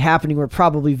actually happening were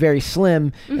probably very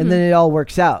slim, and then it all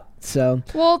works out. So,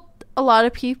 well, a lot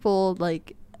of people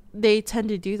like they tend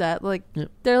to do that. Like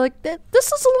they're like, this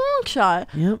is a long shot.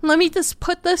 Let me just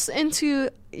put this into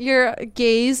your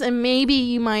gaze, and maybe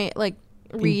you might like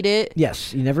read it.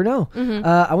 Yes, you never know.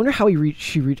 I wonder how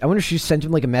she reached. I wonder if she sent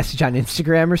him like a message on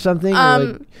Instagram or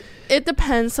something. It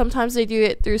depends. Sometimes they do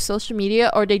it through social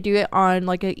media, or they do it on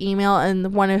like an email,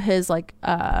 and one of his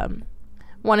agent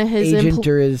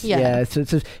or his So it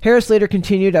says Harris later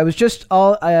continued, I was just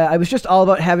all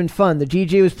about having fun. The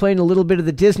DJ was playing a little bit of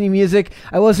the Disney music.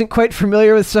 I wasn't quite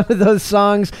familiar with some of those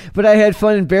songs, but I had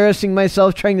fun embarrassing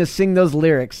myself trying to sing those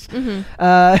lyrics.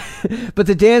 But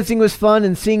the dancing was fun,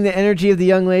 and seeing the energy of the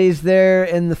young ladies there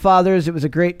and the fathers, it was a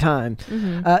great time.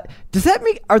 Does that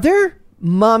mean, are there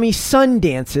mommy son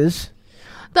dances?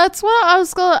 That's what I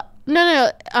was going.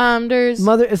 No. There's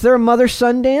mother. Is there a mother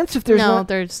son dance? If there's no,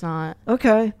 there's not.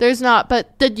 Okay, there's not.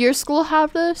 But did your school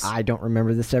have this? I don't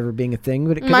remember this ever being a thing.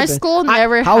 But it could my have been. School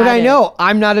never. How had would I it. know?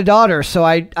 I'm not a daughter, so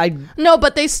I. No,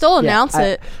 but they still announce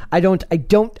it. I don't.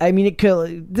 I mean, it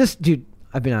could. This dude.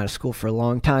 I've been out of school for a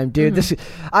long time, dude.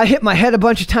 I hit my head a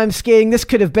bunch of times skating. This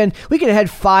could have been. We could have had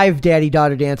 5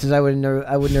 daddy-daughter dances. I wouldn't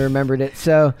have remembered it.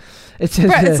 So it says.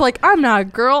 It's like, I'm not a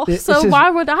girl, so why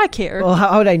would I care? Well,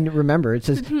 how would I remember? It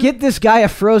says, get this guy a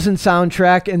Frozen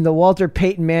soundtrack and the Walter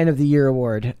Payton Man of the Year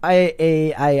award. I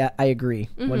agree,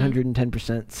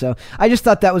 110%. So I just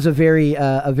thought that was a very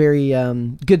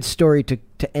good story to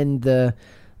end the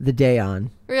day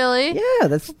on. Really?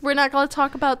 Yeah, we're not going to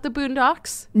talk about the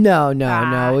Boondocks? No.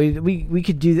 We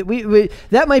could do that. We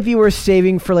that might be worth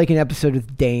saving for like an episode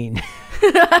with Dane.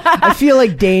 I feel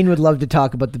like Dane would love to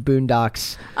talk about the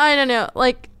Boondocks. I don't know,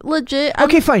 like legit.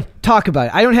 Okay, fine. Talk about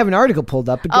it. I don't have an article pulled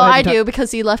up. But I do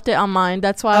because he left it on mine.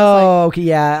 That's why. I was like, okay,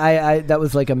 yeah. I that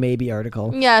was like a maybe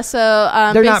article. Yeah, so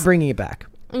they're not bringing it back.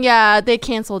 Yeah, they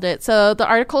canceled it. So the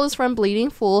article is from Bleeding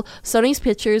Fool. Sony's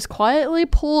Pictures quietly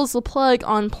pulls the plug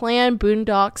on planned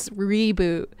Boondocks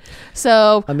reboot.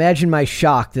 So imagine my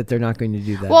shock that they're not going to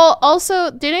do that. Well,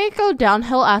 also, didn't it go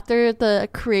downhill after the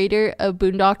creator of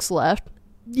Boondocks left?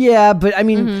 Yeah, but I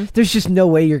mean, there's just no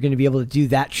way you're going to be able to do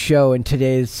that show in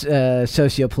today's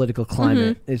socio-political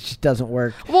climate. It just doesn't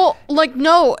work. Well, like,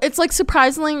 no, it's like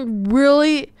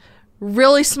surprisingly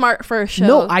really smart for a show.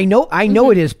 No, I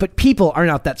know it is, but people are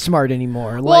not that smart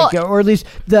anymore. Well, or at least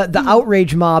the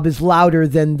outrage mob is louder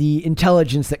than the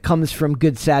intelligence that comes from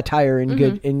good satire and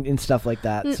good and stuff like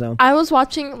that. So I was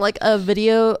watching like a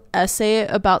video essay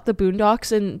about the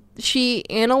Boondocks, and she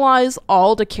analyzed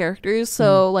all the characters.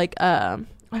 So like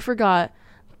I forgot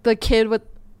the kid with,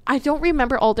 I don't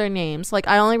remember all their names. Like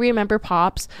I only remember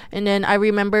Pops, and then I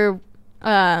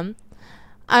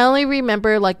only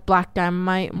remember like Black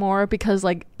Dynamite more because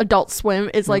like Adult Swim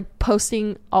is like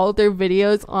posting all their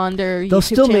videos on their They'll YouTube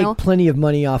still channel. Make plenty of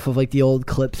money off of like the old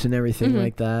clips and everything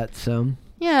like that. So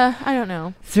yeah, I don't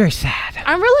know. It's very sad.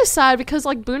 I'm really sad because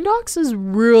like Boondocks is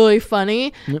really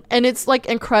funny and it's like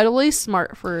incredibly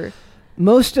smart for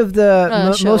most of the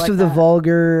the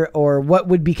vulgar or what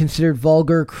would be considered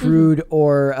vulgar, crude,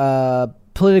 or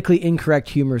politically incorrect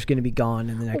humor is going to be gone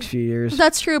in the next few years.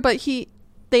 That's true, but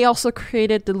they also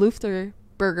created the Luther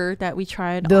burger that we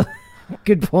tried.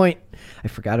 Good point. I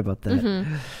forgot about that.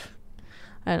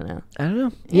 I don't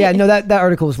know. Yeah, no, that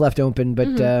article was left open, but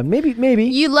maybe.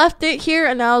 You left it here,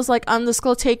 and I was like, I'm just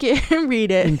going to take it and read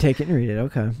it.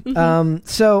 Okay.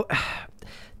 So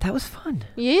that was fun.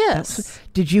 Yes.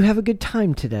 Did you have a good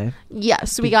time today?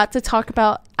 Yes. We got to talk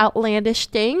about outlandish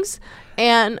things,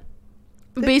 and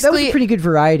basically that was a pretty good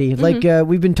variety. Like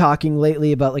we've been talking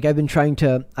lately about like I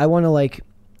want to like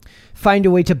find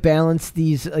a way to balance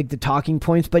these like the talking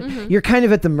points, but you're kind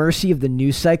of at the mercy of the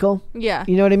news cycle. Yeah.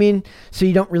 You know what I mean? So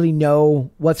you don't really know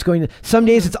what's going to. Some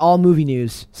days it's all movie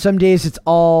news. Some days it's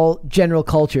all general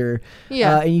culture.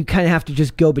 Yeah. And you kind of have to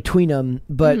just go between them.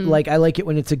 But like I like it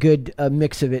when it's a good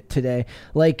mix of it today.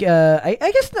 Like I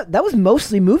guess that was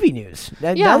mostly movie news.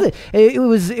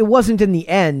 It wasn't in the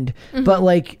end, but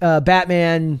like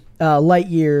Batman,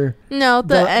 Lightyear. No,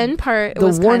 the end part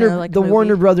was kind of like the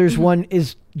Warner Brothers one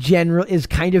is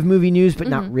kind of movie news, but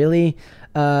not really.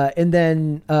 And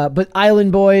then, but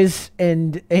Island Boys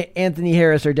and Anthony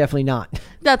Harris are definitely not.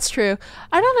 That's true.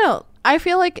 I don't know. I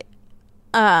feel like,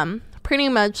 pretty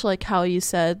much like how you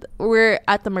said, we're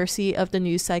at the mercy of the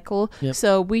news cycle. Yep.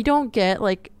 So we don't get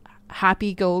like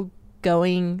happy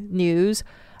going news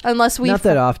unless we Not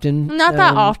that often. Not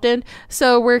that often.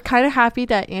 So we're kind of happy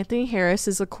that Anthony Harris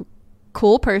is a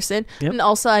cool person. Yep. And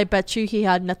also, I bet you he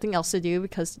had nothing else to do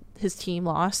because his team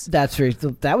lost. That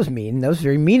was mean. That was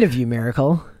very mean of you,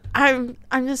 Miracle. I'm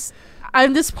just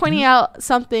pointing out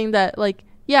something that, like,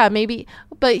 yeah, maybe,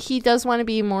 but he does want to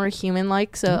be more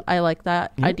human-like, so I like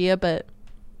that idea, but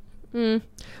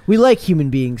we like human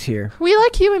beings here. we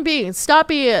like human beings. Stop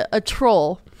being a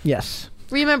troll. Yes.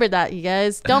 Remember that, you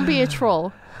guys. Don't be a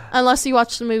troll. Unless you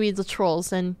watch the movie The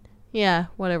Trolls, and yeah,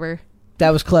 whatever. That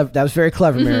was clever. That was very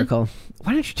clever, Miracle.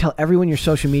 Why don't you tell everyone your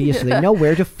social media so they know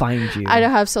where to find you? I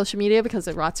don't have social media because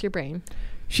it rots your brain.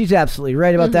 She's absolutely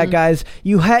right about that, guys.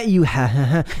 You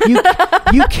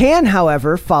can,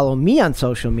 however, follow me on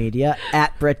social media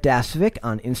at Brett Dasovic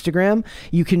on Instagram.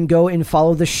 You can go and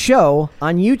follow the show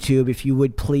on YouTube if you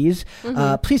would please.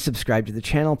 Please subscribe to the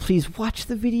channel. Please watch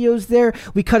the videos there.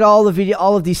 We cut all of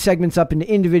these segments up into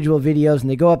individual videos, and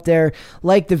they go up there.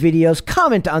 Like the videos,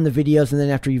 comment on the videos, and then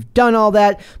after you've done all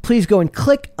that, please go and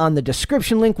click on the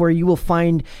description link where you will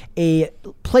find a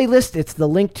playlist. It's the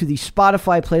link to the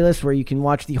Spotify playlist where you can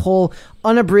watch the whole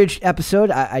unabridged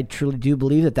episode. I truly do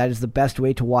believe that is the best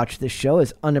way to watch this show,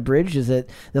 is unabridged, is it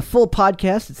the full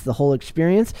podcast. It's the whole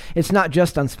experience. It's not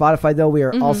just on Spotify, though. We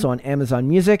are also on Amazon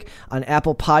Music, on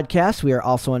Apple Podcasts. We are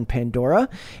also on Pandora,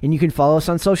 and you can follow us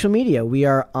on social media. We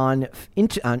are in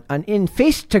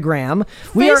Faceagram.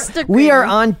 We are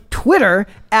on Twitter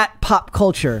at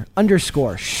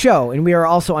popculture_show, and we are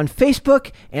also on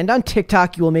Facebook and on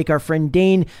TikTok. You will make our friend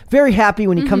Dane very happy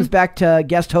when he comes back to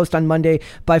guest host on Monday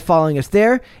by following us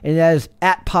there, and that is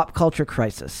at Pop Culture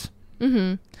Crisis.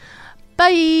 Bye.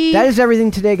 That is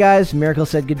everything today, guys. Miracle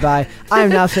said goodbye. I am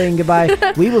now saying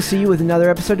goodbye. We will see you with another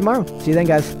episode tomorrow. See you then,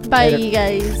 guys. Bye,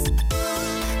 Later. guys.